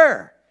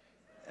anywhere.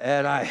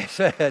 And I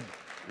said,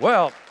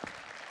 well,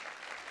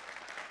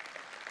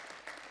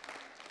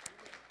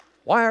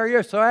 why are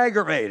you so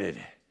aggravated?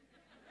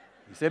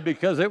 He said,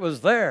 because it was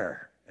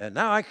there, and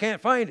now I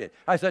can't find it.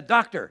 I said,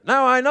 doctor,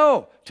 now I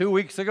know. 2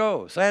 weeks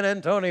ago, San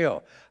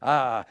Antonio,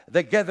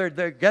 they gathered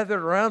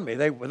around me.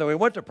 They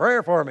went to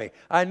prayer for me.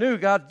 I knew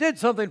God did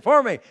something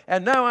for me,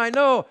 and now I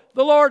know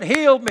the Lord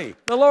healed me.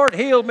 The Lord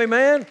healed me,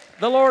 man.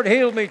 The Lord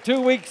healed me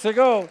 2 weeks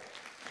ago.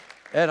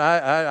 And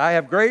I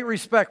have great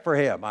respect for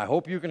him. I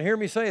hope you can hear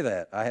me say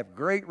that. I have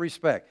great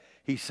respect.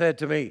 He said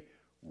to me,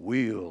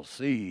 we'll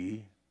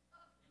see.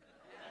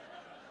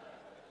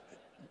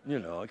 You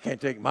know, I can't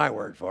take my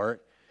word for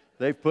it.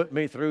 They put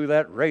me through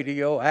that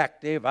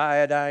radioactive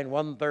iodine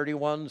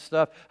 131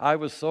 stuff. I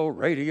was so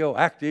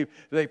radioactive,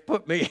 they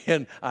put me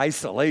in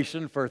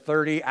isolation for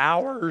 30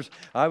 hours.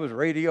 I was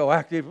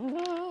radioactive.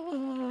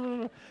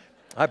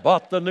 I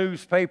bought the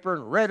newspaper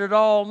and read it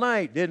all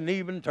night. Didn't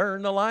even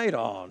turn the light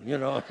on, you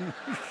know.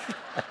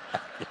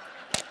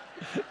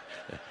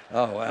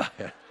 Oh, well.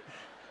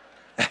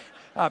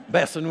 I'm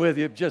messing with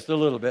you just a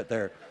little bit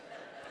there.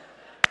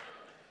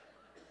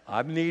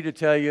 I need to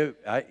tell you,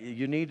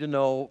 you need to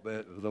know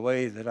the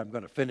way that I'm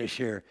going to finish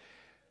here.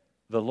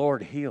 The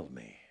Lord healed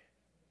me.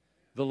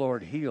 The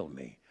Lord healed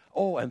me.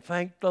 Oh, and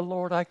thank the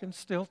Lord I can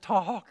still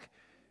talk.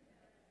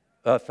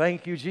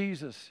 Thank you,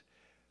 Jesus.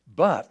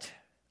 But,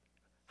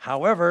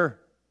 however,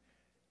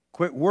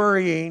 quit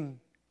worrying.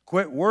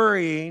 Quit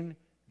worrying.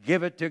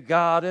 Give it to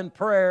God in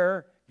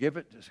prayer.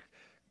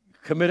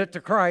 Commit it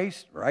to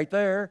Christ right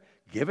there.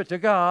 Give it to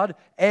God.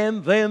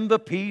 And then the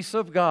peace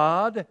of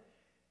God.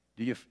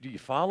 Do you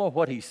follow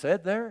what he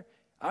said there?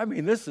 I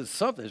mean, this is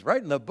something. It's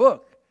right in the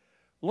book.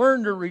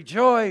 Learn to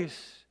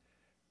rejoice.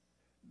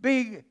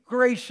 Be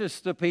gracious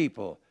to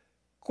people.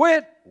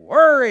 Quit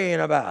worrying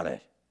about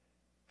it.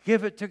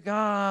 Give it to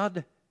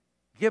God.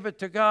 Give it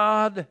to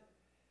God.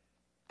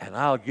 And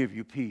I'll give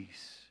you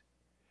peace.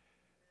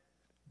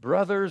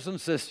 Brothers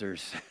and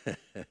sisters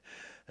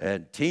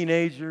and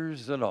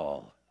teenagers and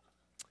all.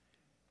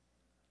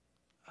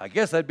 I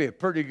guess that'd be a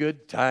pretty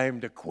good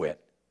time to quit.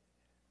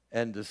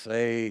 And to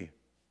say,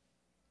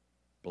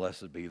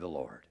 blessed be the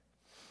Lord.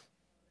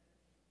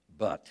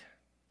 But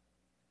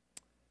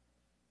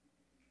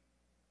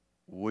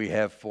We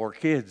have 4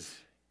 kids.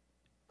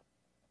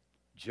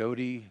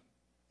 Jody,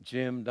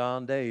 Jim,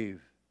 Don,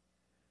 Dave,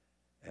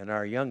 and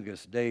our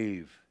youngest,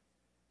 Dave,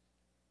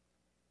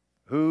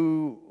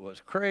 who was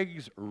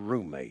Craig's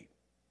roommate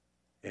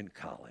in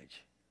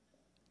college.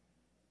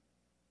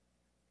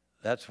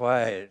 That's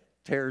why it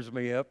tears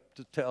me up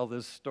to tell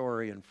this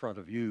story in front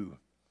of you.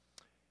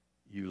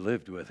 You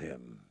lived with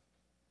him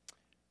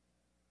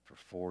for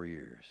 4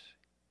 years.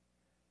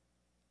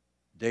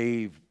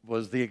 Dave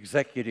was the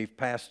executive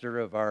pastor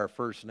of our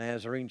First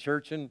Nazarene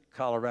Church in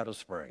Colorado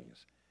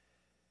Springs.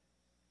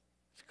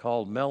 It's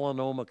called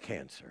melanoma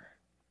cancer,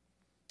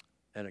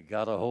 and it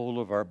got a hold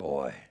of our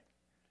boy.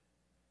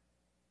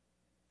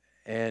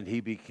 And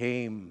he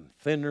became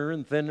thinner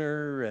and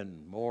thinner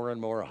and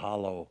more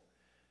hollow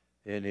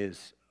in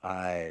his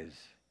eyes.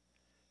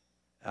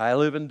 I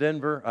live in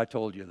Denver. I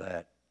told you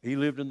that. He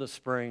lived in the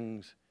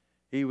Springs.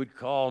 He would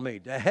call me,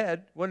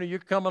 Dad, when are you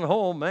coming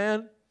home,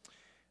 man?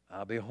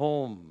 I'll be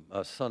home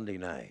Sunday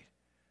night.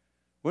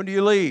 When do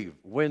you leave?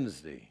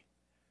 Wednesday.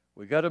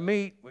 We got to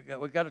meet. We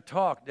got to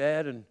talk,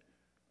 Dad, and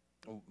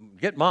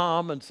get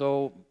Mom. And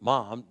so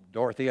Mom,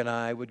 Dorothy, and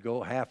I would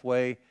go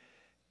halfway,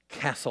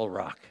 Castle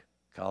Rock,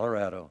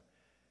 Colorado,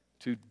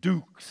 to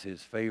Duke's,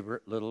 his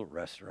favorite little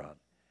restaurant.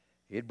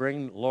 He'd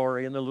bring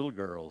Lori and the little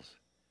girls.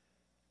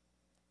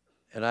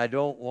 And I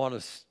don't want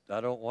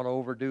to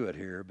overdo it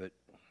here, but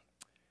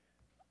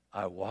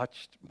I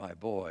watched my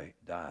boy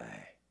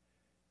die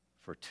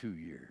for 2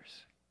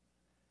 years.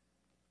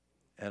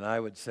 And I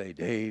would say,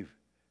 Dave,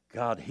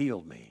 God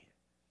healed me.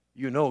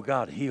 You know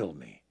God healed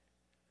me.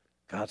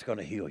 God's going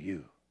to heal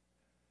you.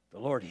 The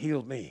Lord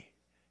healed me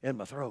in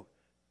my throat.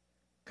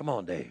 Come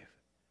on, Dave.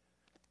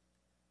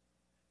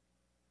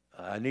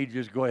 I need to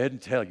just go ahead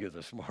and tell you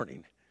this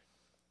morning,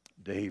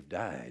 Dave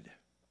died.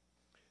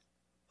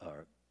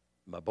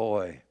 My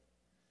boy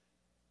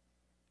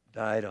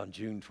died on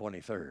June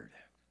 23rd.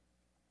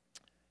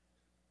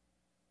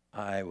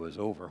 I was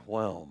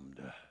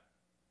overwhelmed.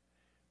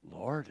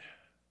 Lord,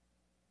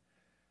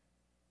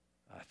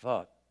 I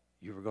thought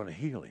you were going to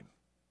heal him.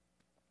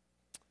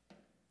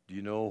 Do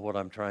you know what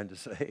I'm trying to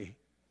say?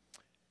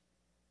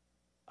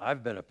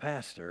 I've been a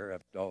pastor.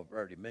 I've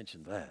already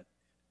mentioned that.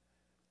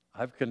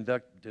 I've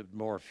conducted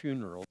more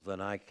funerals than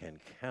I can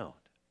count.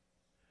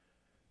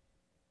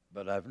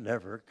 But I've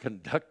never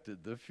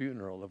conducted the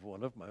funeral of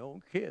one of my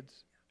own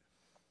kids.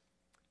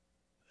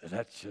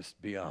 That's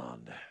just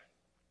beyond.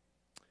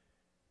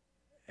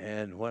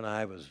 And when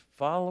I was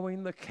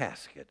following the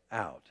casket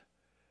out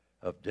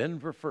of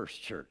Denver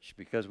First Church,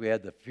 because we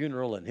had the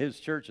funeral in his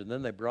church, and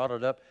then they brought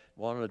it up,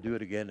 wanted to do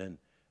it again in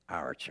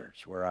our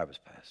church where I was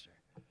pastor.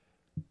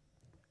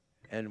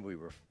 And we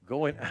were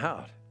going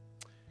out.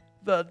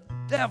 The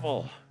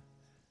devil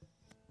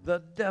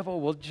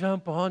will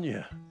jump on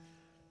you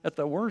at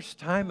the worst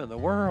time in the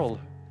world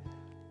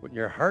when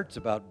your heart's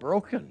about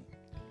broken.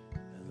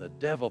 And the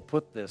devil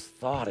put this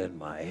thought in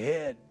my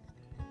head.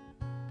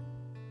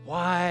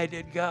 Why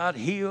did God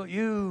heal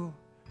you?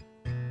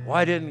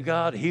 Why didn't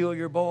God heal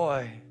your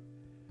boy?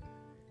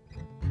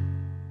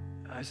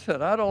 I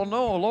said, I don't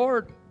know,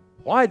 Lord.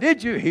 Why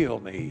did you heal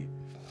me?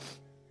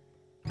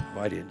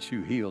 Why didn't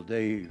you heal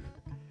Dave?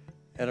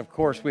 And of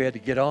course, we had to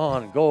get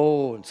on and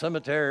go and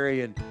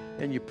cemetery,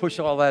 and you push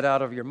all that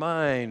out of your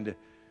mind.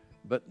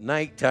 But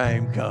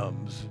nighttime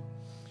comes,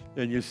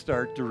 and you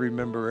start to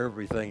remember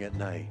everything at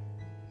night.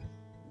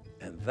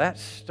 And that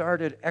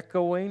started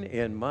echoing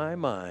in my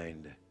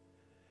mind.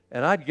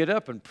 And I'd get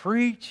up and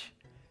preach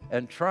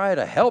and try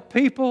to help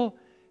people,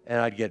 and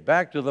I'd get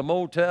back to the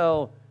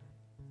motel.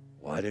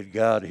 Why did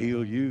God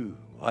heal you?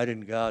 Why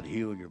didn't God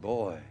heal your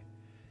boy?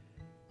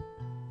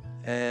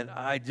 And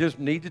I just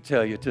need to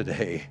tell you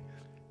today,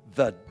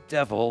 the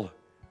devil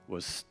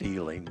was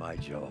stealing my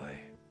joy.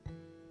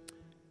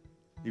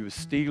 He was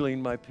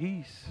stealing my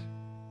peace.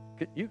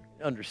 Can you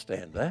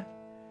understand that?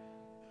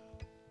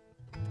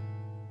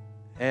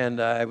 And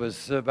I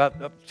was about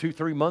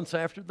 2-3 months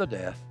after the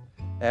death,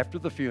 after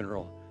the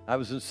funeral. I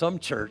was in some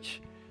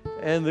church,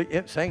 and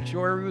the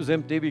sanctuary was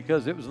empty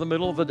because it was the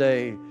middle of the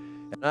day.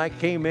 And I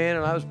came in,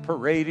 and I was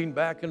parading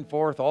back and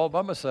forth all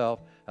by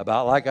myself,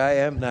 about like I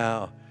am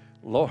now.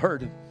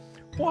 Lord,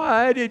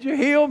 why did you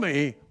heal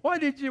me? Why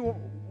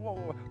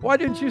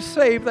didn't you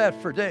save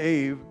that for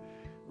Dave?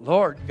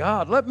 Lord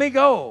God, let me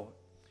go.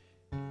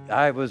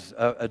 I was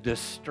a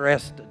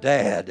distressed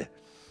dad.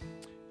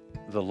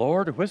 The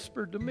Lord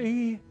whispered to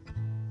me,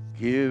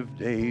 give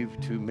Dave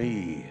to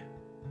me.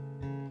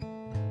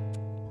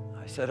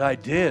 I said, I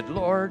did,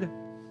 Lord.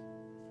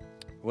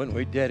 When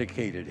we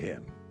dedicated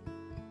him,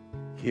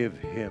 give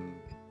him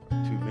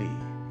to me.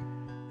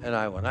 And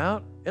I went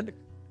out in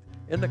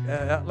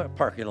the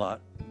parking lot,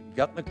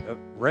 got in a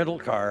rental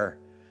car,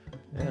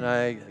 and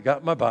I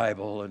got my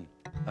Bible, and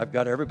I've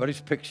got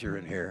everybody's picture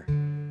in here.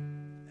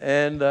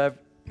 And I've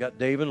got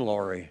Dave and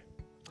Lori.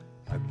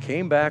 I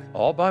came back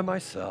all by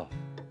myself,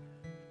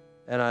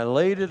 and I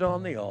laid it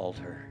on the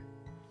altar.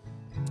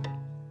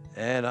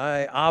 And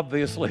I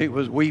obviously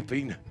was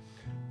weeping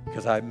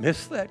because I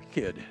missed that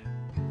kid.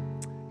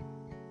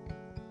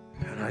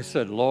 And I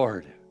said,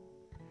 Lord,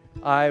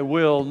 I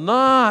will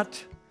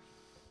not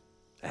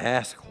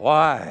ask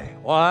why,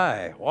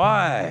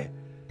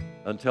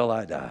 until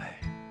I die.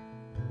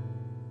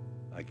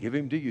 I give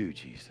him to you,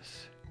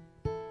 Jesus.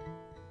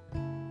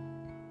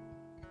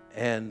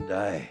 And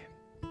I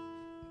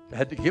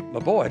had to give my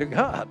boy to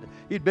God.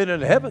 He'd been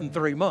in heaven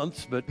 3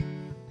 months, but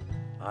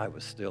I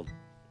was still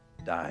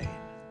dying.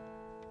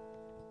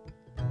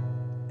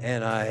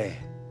 And I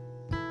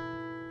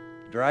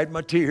dried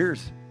my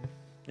tears,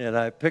 and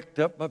I picked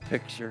up my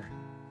picture.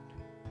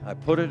 I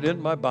put it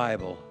in my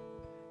Bible,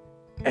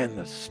 and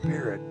the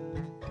Spirit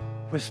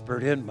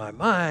whispered in my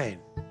mind,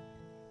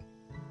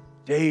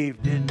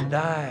 Dave didn't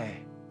die.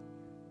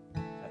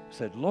 I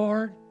said,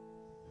 Lord,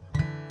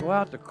 go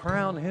out to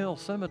Crown Hill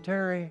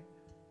Cemetery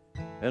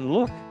and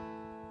look.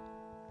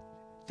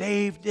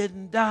 Dave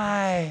didn't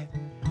die.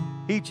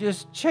 He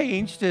just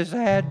changed his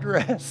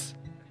address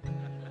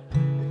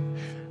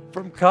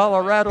from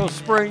Colorado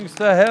Springs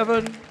to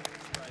heaven.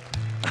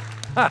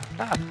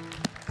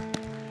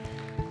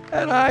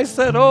 And I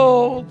said,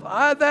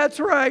 that's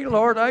right,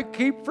 Lord. I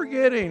keep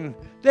forgetting.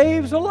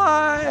 Dave's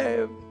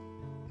alive.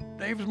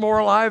 Dave's more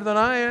alive than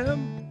I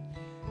am.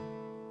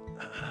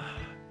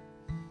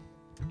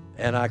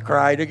 And I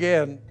cried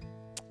again.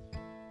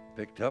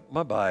 Picked up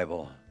my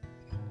Bible.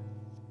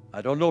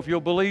 I don't know if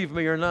you'll believe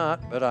me or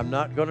not, but I'm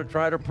not going to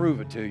try to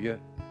prove it to you.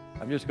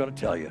 I'm just going to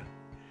tell you.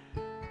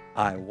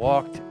 I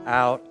walked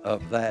out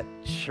of that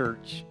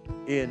church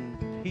in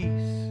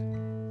peace.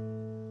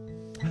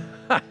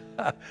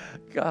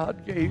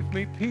 God gave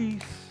me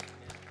peace.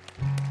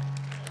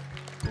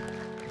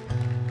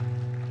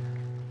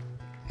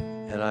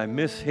 And I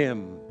miss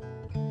him.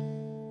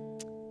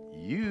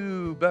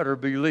 You better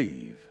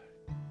believe.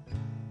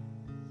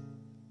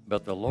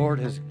 But the Lord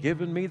has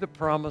given me the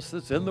promise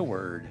that's in the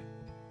Word.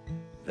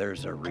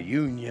 There's a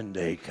reunion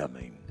day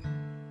coming,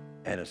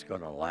 and it's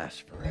going to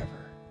last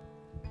forever.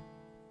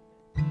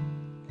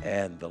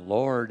 And the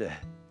Lord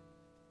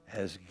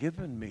has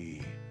given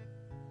me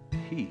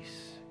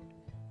peace,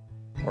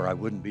 or I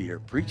wouldn't be here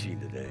preaching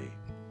today.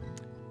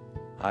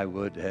 I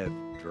would have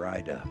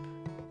dried up.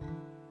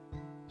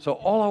 So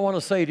all I want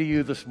to say to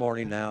you this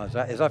morning now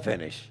as I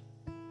finish,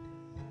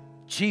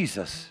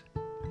 Jesus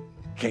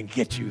can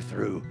get you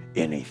through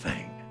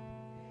anything.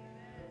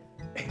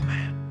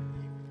 Amen.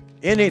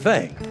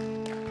 Anything.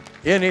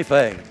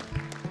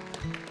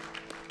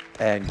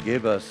 And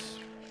give us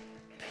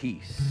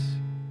peace.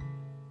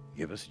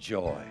 Give us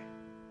joy.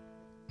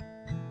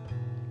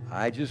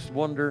 I just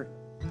wonder,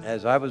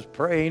 as I was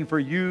praying for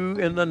you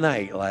in the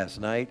night last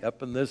night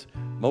up in this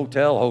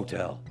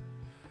hotel,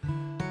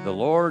 the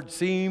Lord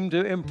seemed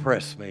to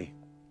impress me.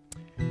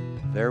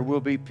 There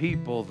will be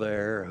people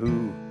there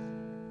who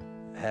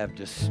have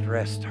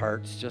distressed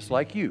hearts just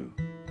like you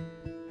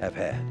have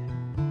had.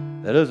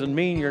 That doesn't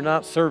mean you're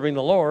not serving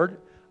the Lord.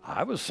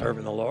 I was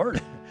serving the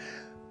Lord,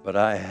 but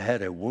I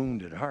had a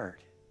wounded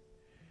heart.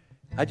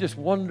 I just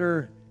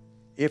wonder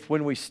if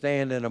when we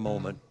stand in a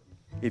moment,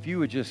 if you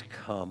would just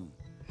come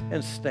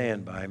and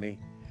stand by me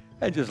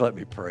and just let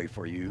me pray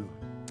for you.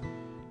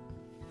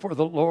 For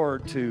the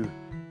Lord to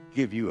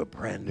give you a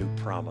brand new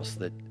promise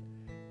that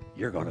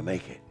you're going to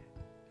make it.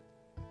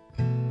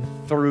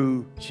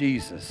 Through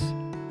Jesus.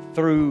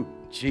 Through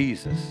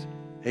Jesus.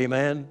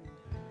 Amen?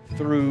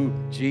 Through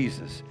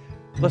Jesus.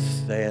 Let's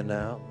stand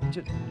now.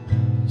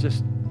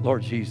 Just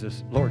Lord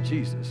Jesus. Lord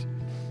Jesus.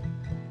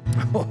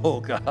 Oh,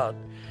 God.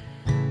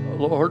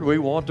 Lord, we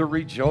want to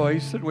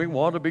rejoice and we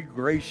want to be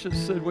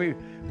gracious and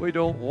we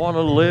don't want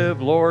to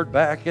live, Lord,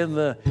 back in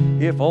the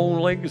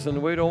if-onlys,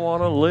 and we don't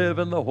want to live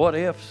in the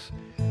what-ifs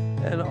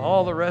and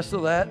all the rest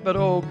of that. But,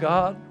 oh,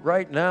 God,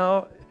 right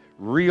now,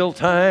 real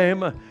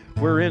time,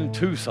 we're in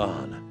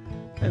Tucson.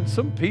 And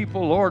some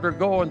people, Lord, are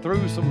going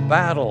through some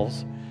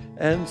battles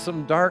and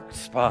some dark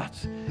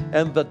spots.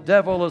 And the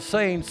devil is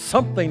saying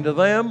something to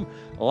them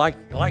like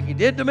he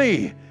did to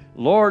me.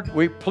 Lord,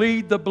 we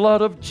plead the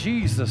blood of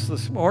Jesus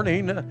this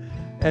morning,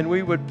 and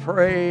we would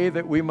pray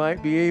that we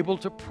might be able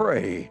to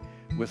pray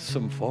with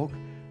some folk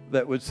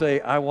that would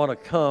say, I want to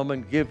come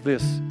and give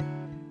this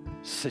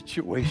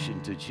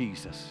situation to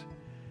Jesus.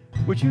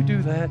 Would you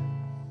do that?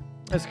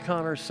 As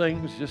Connor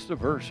sings just a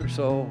verse or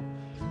so,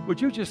 would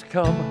you just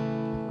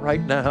come right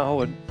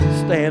now and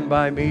stand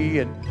by me,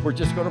 and we're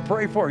just going to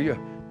pray for you,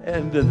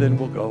 and then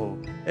we'll go.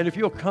 And if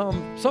you'll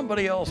come,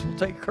 somebody else will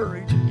take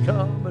courage and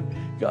come,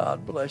 and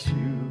God bless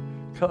you.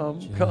 Come.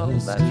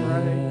 That's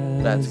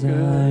right. That's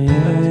good.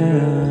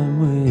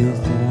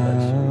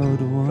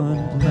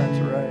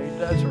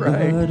 That's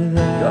right.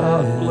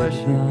 God bless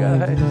you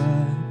guys.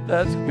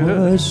 That's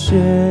good.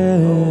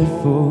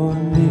 Oh,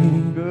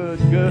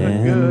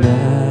 good.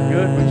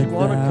 Would you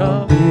want to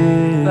come?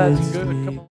 That's good. Come on.